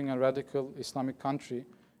establishing a radical Islamic country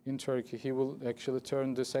in Turkey. He will actually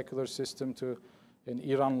turn the secular system to an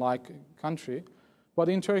Iran-like country. But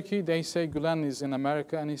in Turkey, they say Gulen is in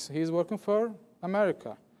America and he's working for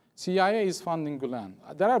America. CIA is funding Gulen.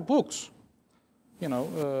 There are books,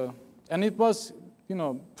 and it was,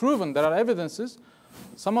 proven. There are evidences.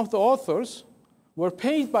 Some of the authors were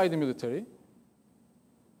paid by the military.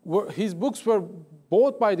 His books were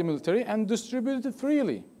bought by the military and distributed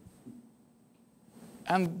freely.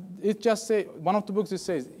 And it just say one of the books it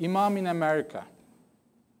says Imam in America.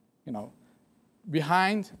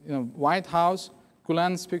 Behind White House,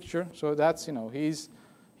 Gulen's picture. So that's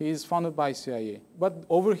he's funded by CIA. But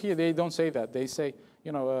over here, they don't say that. They say,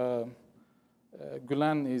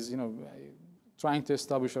 Gulen is, trying to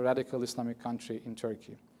establish a radical Islamic country in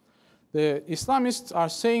Turkey. The Islamists are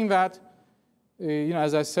saying that,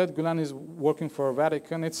 as I said, Gulen is working for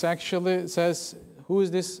Vatican. It says, who is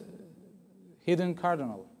this hidden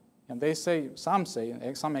cardinal? And they say, some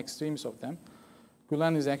extremes of them,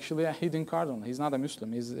 Gulen is actually a hidden cardinal. He's not a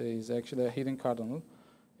Muslim. He's actually a hidden cardinal,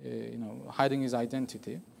 hiding his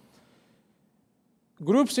identity.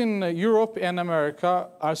 groups in Europe and America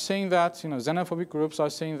are saying that, xenophobic groups are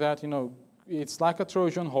saying that, it's like a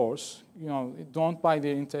Trojan horse. Don't buy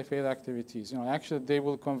their interfaith activities. Actually, they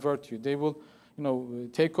will convert you. They will,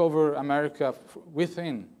 take over America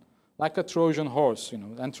within, like a Trojan horse.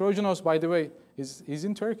 And Trojan horse, by the way, is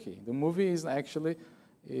in Turkey. The movie is actually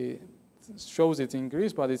shows it in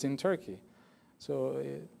Greece, but it's in Turkey. So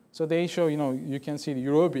they show, you can see the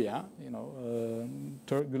Eurobia.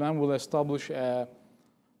 Gulen will establish a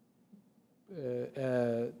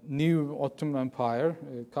new Ottoman Empire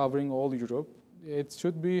covering all Europe. It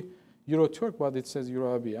should be Euro-Turk, but it says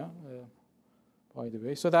Eurabia, by the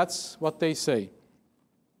way. So that's what they say.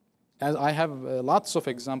 As I have lots of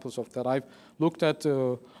examples of that. I've looked at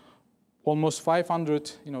almost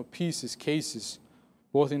 500 cases,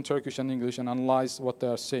 both in Turkish and English, and analyzed what they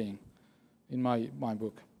are saying in my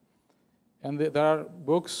book. And there are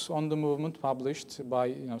books on the movement published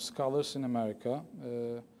by scholars in America.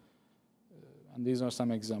 And these are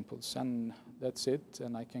some examples. And that's it,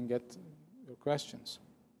 and I can get your questions.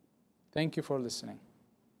 Thank you for listening.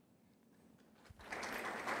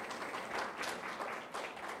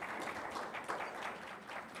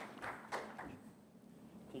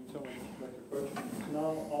 Thank you so much, Dr. Koc.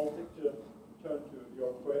 Now I'll turn to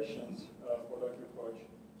your questions for Dr. Koc.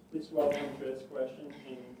 Please welcome to ask questions.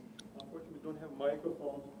 Unfortunately, we don't have a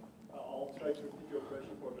microphone. I'll try to repeat your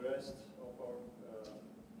question for the rest of our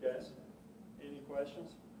guests. Any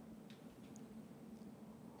questions?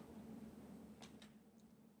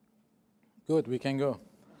 Good, we can go.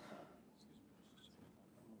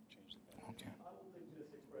 Okay. I will take this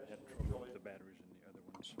expression. The batteries in the other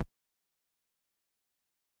ones.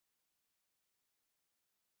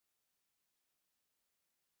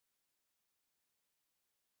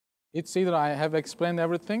 It's either I have explained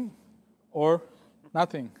everything or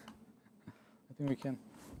nothing. I think we can.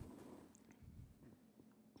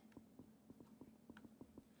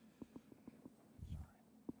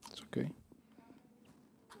 It's okay.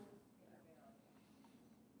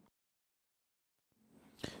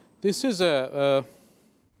 This is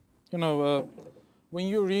when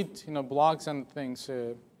you read, blogs and things,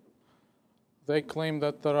 they claim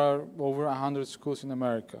that there are over 100 schools in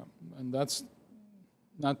America, and that's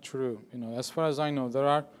not true. As far as I know, there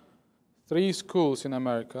are 3 schools in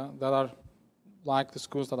America that are like the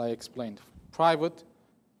schools that I explained. Private,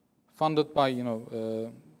 funded by,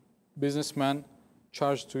 businessmen,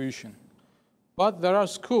 charge tuition. But there are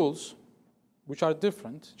schools which are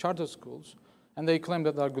different, charter schools, and they claim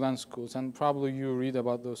that they are Gulen schools, and probably you read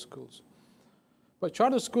about those schools. But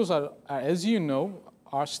charter schools are, as you know,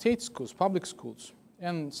 are state schools, public schools.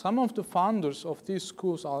 And some of the founders of these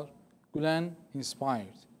schools are Gulen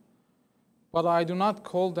inspired. But I do not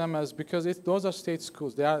call them because those are state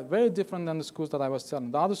schools. They are very different than the schools that I was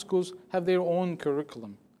telling. The other schools have their own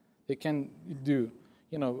curriculum. They can do,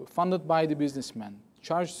 funded by the businessmen,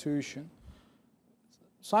 charge tuition.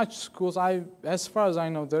 Such schools, as far as I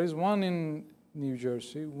know, there is one in New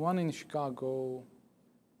Jersey, one in Chicago,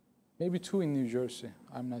 maybe 2 in New Jersey.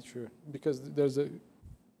 I'm not sure, because there's a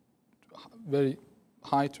very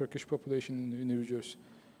high Turkish population in New Jersey.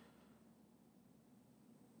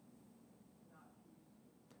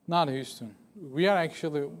 Not Houston. We are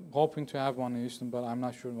actually hoping to have one in Houston, but I'm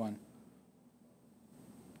not sure when.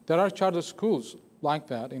 There are charter schools like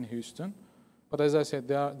that in Houston, but as I said,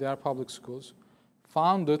 they are public schools,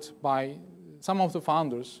 founded by some of the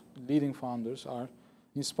founders, leading founders, are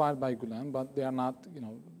inspired by Gulen, but they are not,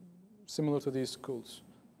 similar to these schools.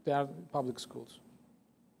 They are public schools.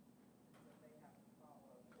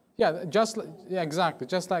 Yeah, exactly.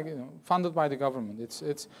 Just like funded by the government.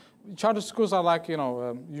 It's charter schools are like you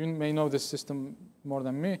may know this system more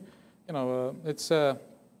than me. It's I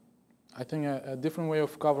think a different way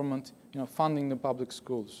of government funding the public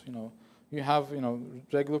schools. You have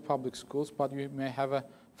regular public schools, but you may have a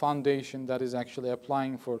foundation that is actually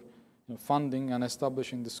applying for funding and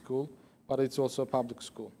establishing the school, but it's also a public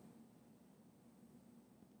school.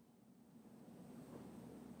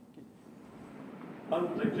 I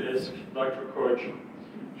would like to ask Dr. Koc,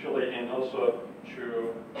 actually, and also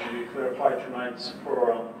to maybe clarify tonight's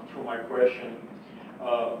program through my question.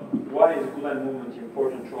 Why is Gulen movement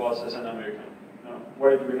important to us as an American?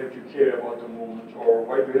 Why do we have to care about the movement, or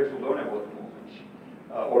why do we have to learn about the movement?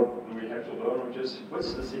 Or do we have to learn, or just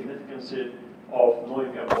what's the significance of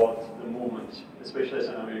knowing about the movement, especially as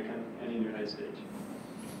an American and in the United States?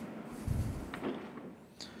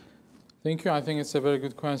 Thank you. I think it's a very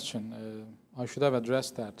good question. I should have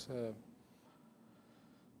addressed that.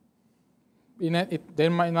 There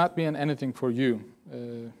might not be anything for you,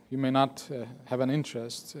 you may not have an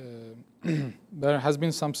interest. There has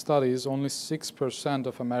been some studies, only 6%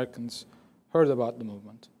 of Americans heard about the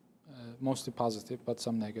movement, mostly positive, but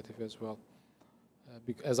some negative as well.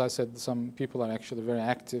 As I said, some people are actually very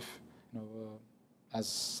active, as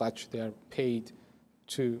such they are paid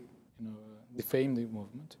to defame the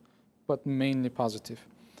movement, but mainly positive.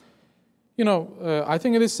 I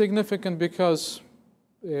think it is significant because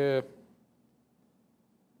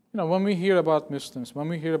when we hear about Muslims, when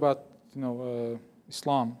we hear about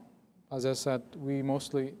Islam, as I said, we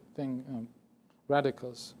mostly think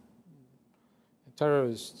radicals,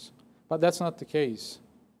 terrorists, but that's not the case.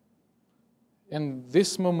 And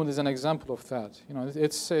this movement is an example of that.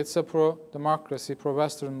 It's a pro-democracy,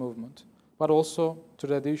 pro-Western movement, but also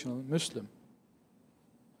traditional Muslim.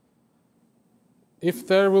 If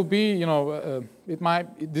there will be,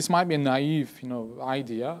 this might be a naive,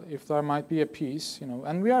 idea. If there might be a peace,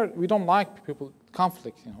 and we don't like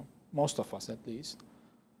conflict, most of us at least.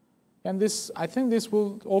 And I think this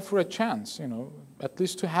will offer a chance, at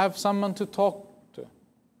least to have someone to talk to,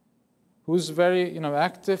 who's very,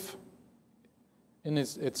 active in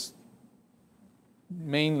its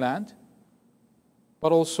mainland,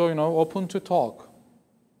 but also, open to talk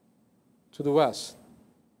to the West,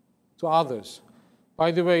 to others.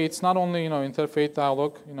 By the way, it's not only interfaith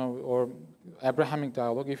dialogue, or Abrahamic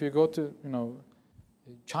dialogue. If you go to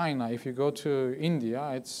China, if you go to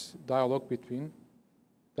India, it's dialogue between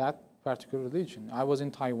that particular religion. I was in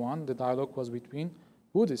Taiwan. The dialogue was between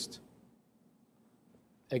Buddhists.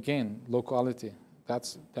 Again, locality.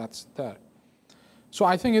 That's there. So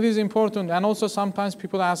I think it is important, and also sometimes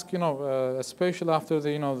people ask, especially after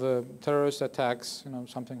the terrorist attacks,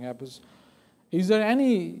 something happens, is there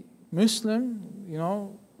any Muslim,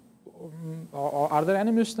 or are there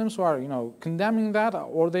any Muslims who are, condemning that,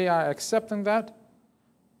 or they are accepting that?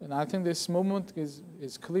 And I think this movement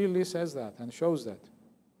is clearly says that and shows that.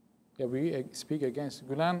 Yeah, we speak against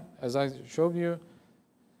Gulen, as I showed you,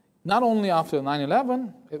 not only after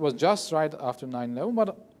 9/11, it was just right after 9/11,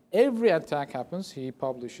 but every attack happens, he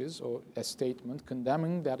publishes a statement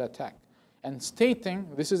condemning that attack and stating,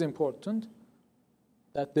 this is important,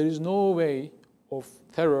 that there is no way of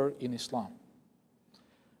terror in Islam.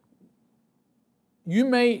 You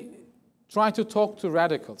may try to talk to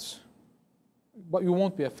radicals, but you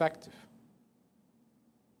won't be effective.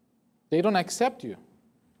 They don't accept you.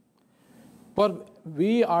 But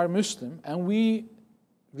we are Muslim, and we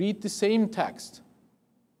read the same text.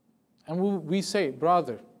 And we say,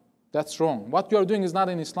 brother, that's wrong. What you are doing is not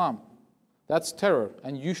in Islam. That's terror,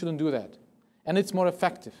 and you shouldn't do that. And it's more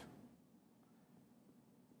effective.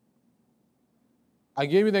 I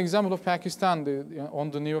gave you the example of Pakistan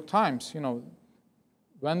on the New York Times.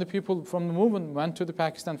 When the people from the movement went to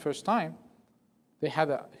Pakistan first time, they had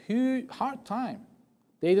a huge hard time.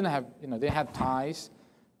 They didn't have, they had ties,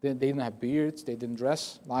 they didn't have beards, they didn't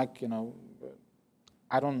dress like,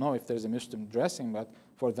 I don't know if there's a Muslim dressing, but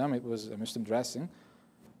for them it was a Muslim dressing.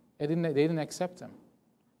 They didn't accept them.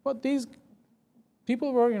 But these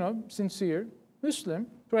people were, sincere, Muslim,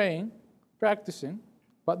 praying, practicing,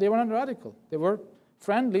 but they were not radical. They were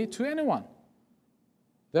friendly to anyone.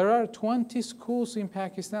 There are 20 schools in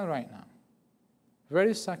Pakistan right now,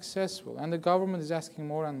 very successful, and the government is asking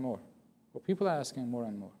more and more, or people are asking more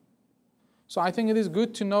and more. So I think it is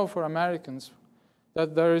good to know for Americans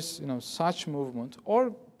that there is, such movement,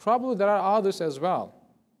 or probably there are others as well,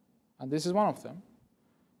 and this is one of them,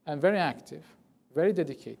 and very active, very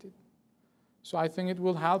dedicated. So I think it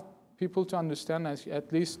will help people to understand,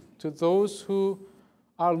 at least to those who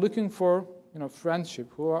are looking for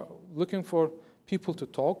friendship, who are looking for people to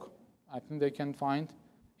talk, I think they can find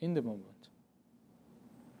in the movement.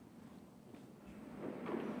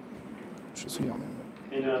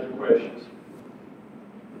 Any other questions?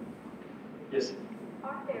 Yes?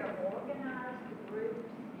 Are there organized groups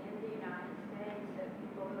in the United States of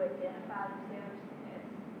people who identify themselves as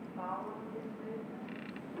following this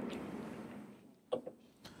movement?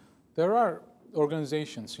 There are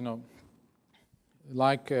organizations,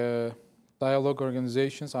 like dialogue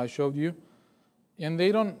organizations I showed you, and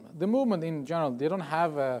the movement in general, they don't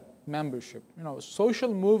have a membership.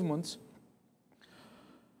 Social movements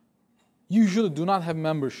usually do not have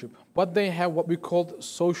membership, but they have what we call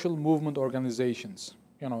social movement organizations.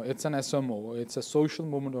 It's an SMO, it's a social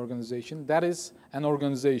movement organization. That is an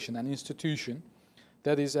organization, an institution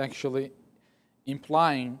that is actually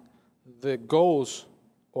implying the goals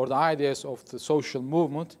or the ideas of the social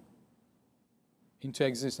movement into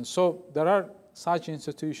existence. So there are such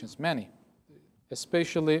institutions, many,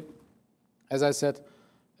 especially, as I said,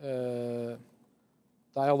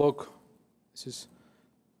 dialogue.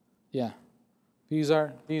 These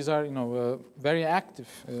are very active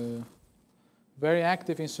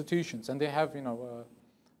institutions, and they have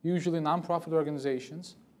usually non-profit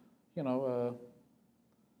organizations,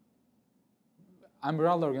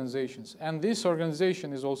 umbrella organizations, and this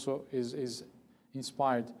organization is also is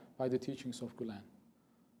inspired by the teachings of Gulen.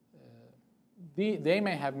 They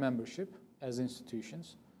may have membership as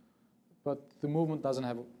institutions, but the movement doesn't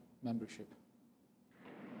have membership.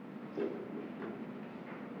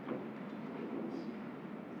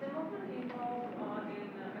 The movement involved in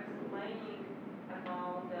explaining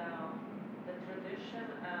about the tradition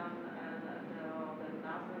and the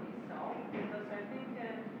Muslim itself, because I think,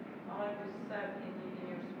 like you said in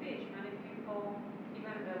your speech, many people,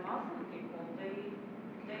 even the Muslim people, they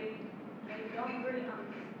don't really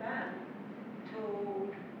understand to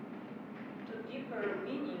deeper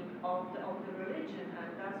meaning of the religion, and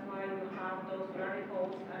that's why you have those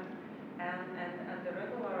radicals and the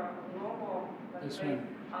regular normal, let's say,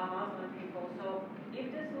 Muslim people. So if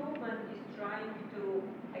this movement is trying to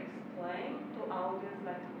explain to audience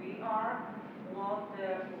like we are what the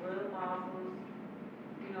real Muslims,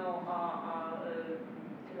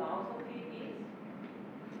 philosophy is,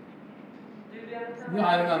 do you understand? No,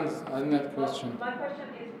 I didn't have a question. Well, my question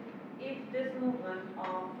is, if this movement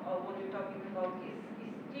of what you're talking about is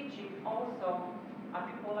teaching also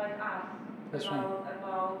people like us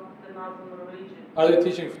about the Muslim religion. Are they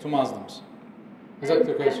teaching to Muslims? Is that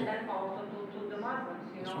the question? And also to the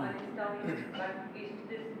Muslims, and it's telling like if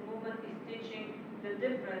this movement is teaching the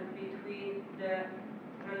difference between the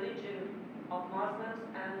religion of Muslims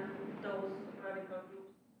and those radical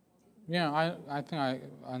groups. Yeah, I think I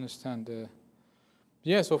understand.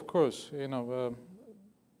 Yes, of course.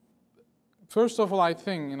 First of all, I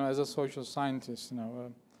think, as a social scientist,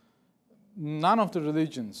 none of the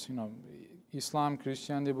religions, Islam,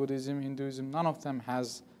 Christianity, Buddhism, Hinduism, none of them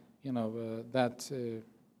has,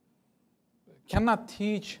 cannot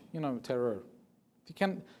teach, terror.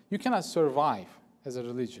 You cannot survive as a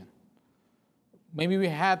religion. Maybe we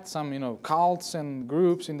had some, cults and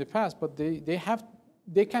groups in the past, but they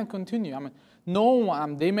can continue. I mean,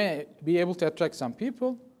 they may be able to attract some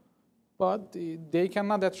people, but they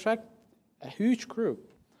cannot attract a huge group.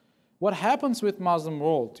 What happens with Muslim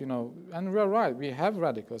world, and we're right, we have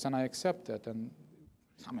radicals, and I accept that, and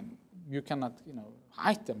I mean, you cannot,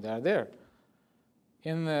 hide them, they're there.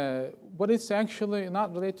 But it's actually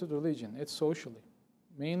not related to religion, it's socially,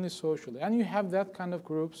 mainly socially. And you have that kind of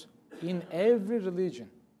groups in every religion.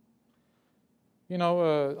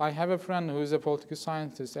 I have a friend who is a political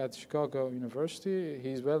scientist at Chicago University.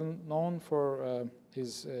 He's well known for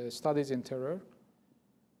his studies in terror.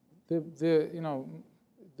 The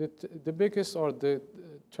biggest or the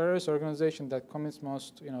terrorist organization that commits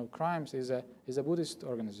most crimes is a Buddhist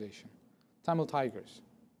organization, Tamil Tigers.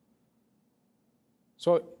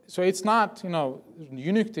 So it's not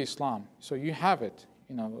unique to Islam. So you have it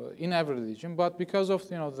in every religion, but because of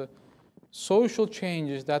the social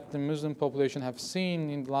changes that the Muslim population have seen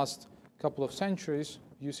in the last couple of centuries,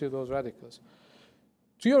 you see those radicals.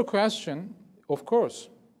 To your question, of course,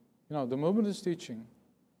 the movement is teaching.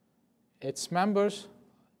 Its members,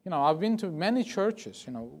 I've been to many churches.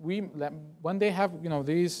 When they have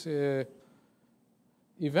these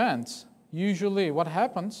events, usually what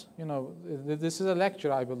happens, this is a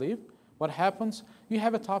lecture, I believe. What happens? You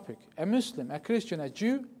have a topic. A Muslim, a Christian, a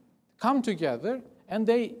Jew come together and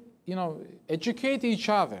they educate each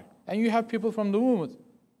other, and you have people from the movement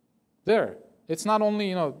there. It's not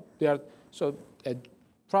only they are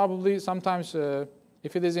probably sometimes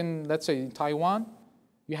if it is in, let's say, in Taiwan,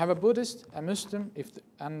 you have a Buddhist, a Muslim,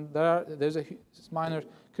 and there's a minor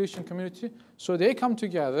Christian community, so they come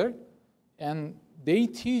together and they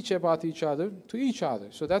teach about each other to each other.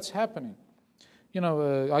 So that's happening.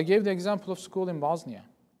 I gave the example of school in Bosnia.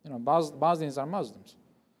 Bosnians are Muslims.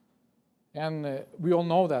 And we all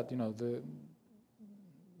know that,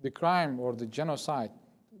 the crime or the genocide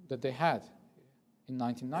that they had in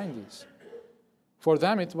 1990s. For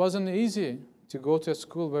them, it wasn't easy to go to a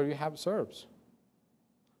school where you have Serbs.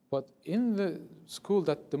 But in the school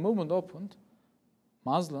that the movement opened,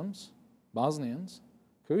 Muslims, Bosnians,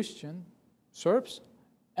 Christian, Serbs,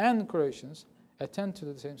 and Croatians attend to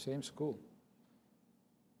the same school.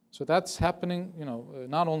 So that's happening,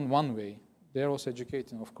 not on one way. They're also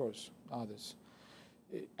educating, of course, others.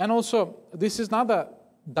 And also, this is not a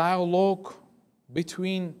dialogue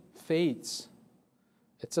between faiths.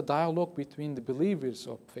 It's a dialogue between the believers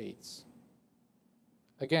of faiths.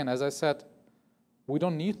 Again, as I said, we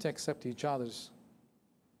don't need to accept each other's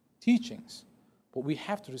teachings, but we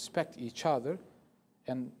have to respect each other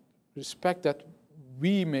and respect that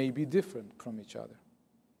we may be different from each other.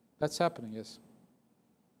 That's happening, yes.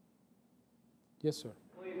 Yes, sir.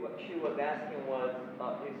 What she was asking was,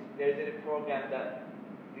 is there's a program that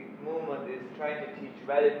the movement is trying to teach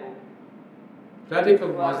radical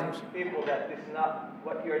Muslims. people that this is not,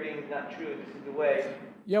 what you're doing is not true, this is the way.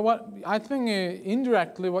 Yeah, what I think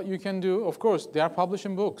indirectly what you can do, of course, they are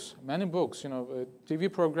publishing books, many books,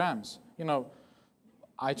 TV programs.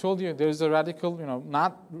 I told you there is a radical,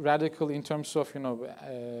 not radical in terms of,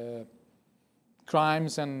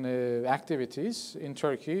 crimes and activities in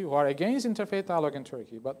Turkey who are against interfaith dialogue in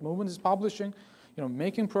Turkey. But movement is publishing,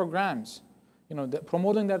 making programs,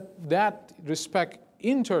 promoting that respect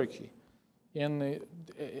in Turkey. And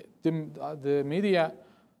the media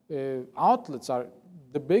outlets are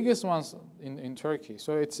the biggest ones in Turkey.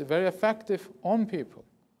 So it's very effective on people.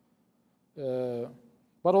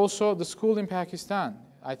 But also the school in Pakistan,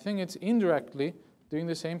 I think it's indirectly doing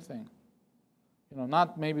the same thing.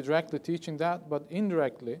 Not maybe directly teaching that, but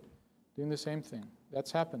indirectly doing the same thing.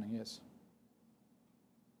 That's happening, yes.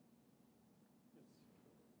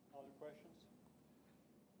 Other questions?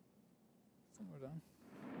 We're done.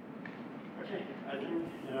 Okay, I think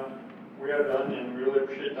we are done, and we really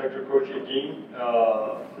appreciate Dr. Koc again.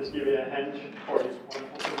 Please give it a hand for his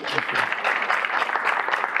wonderful presentation.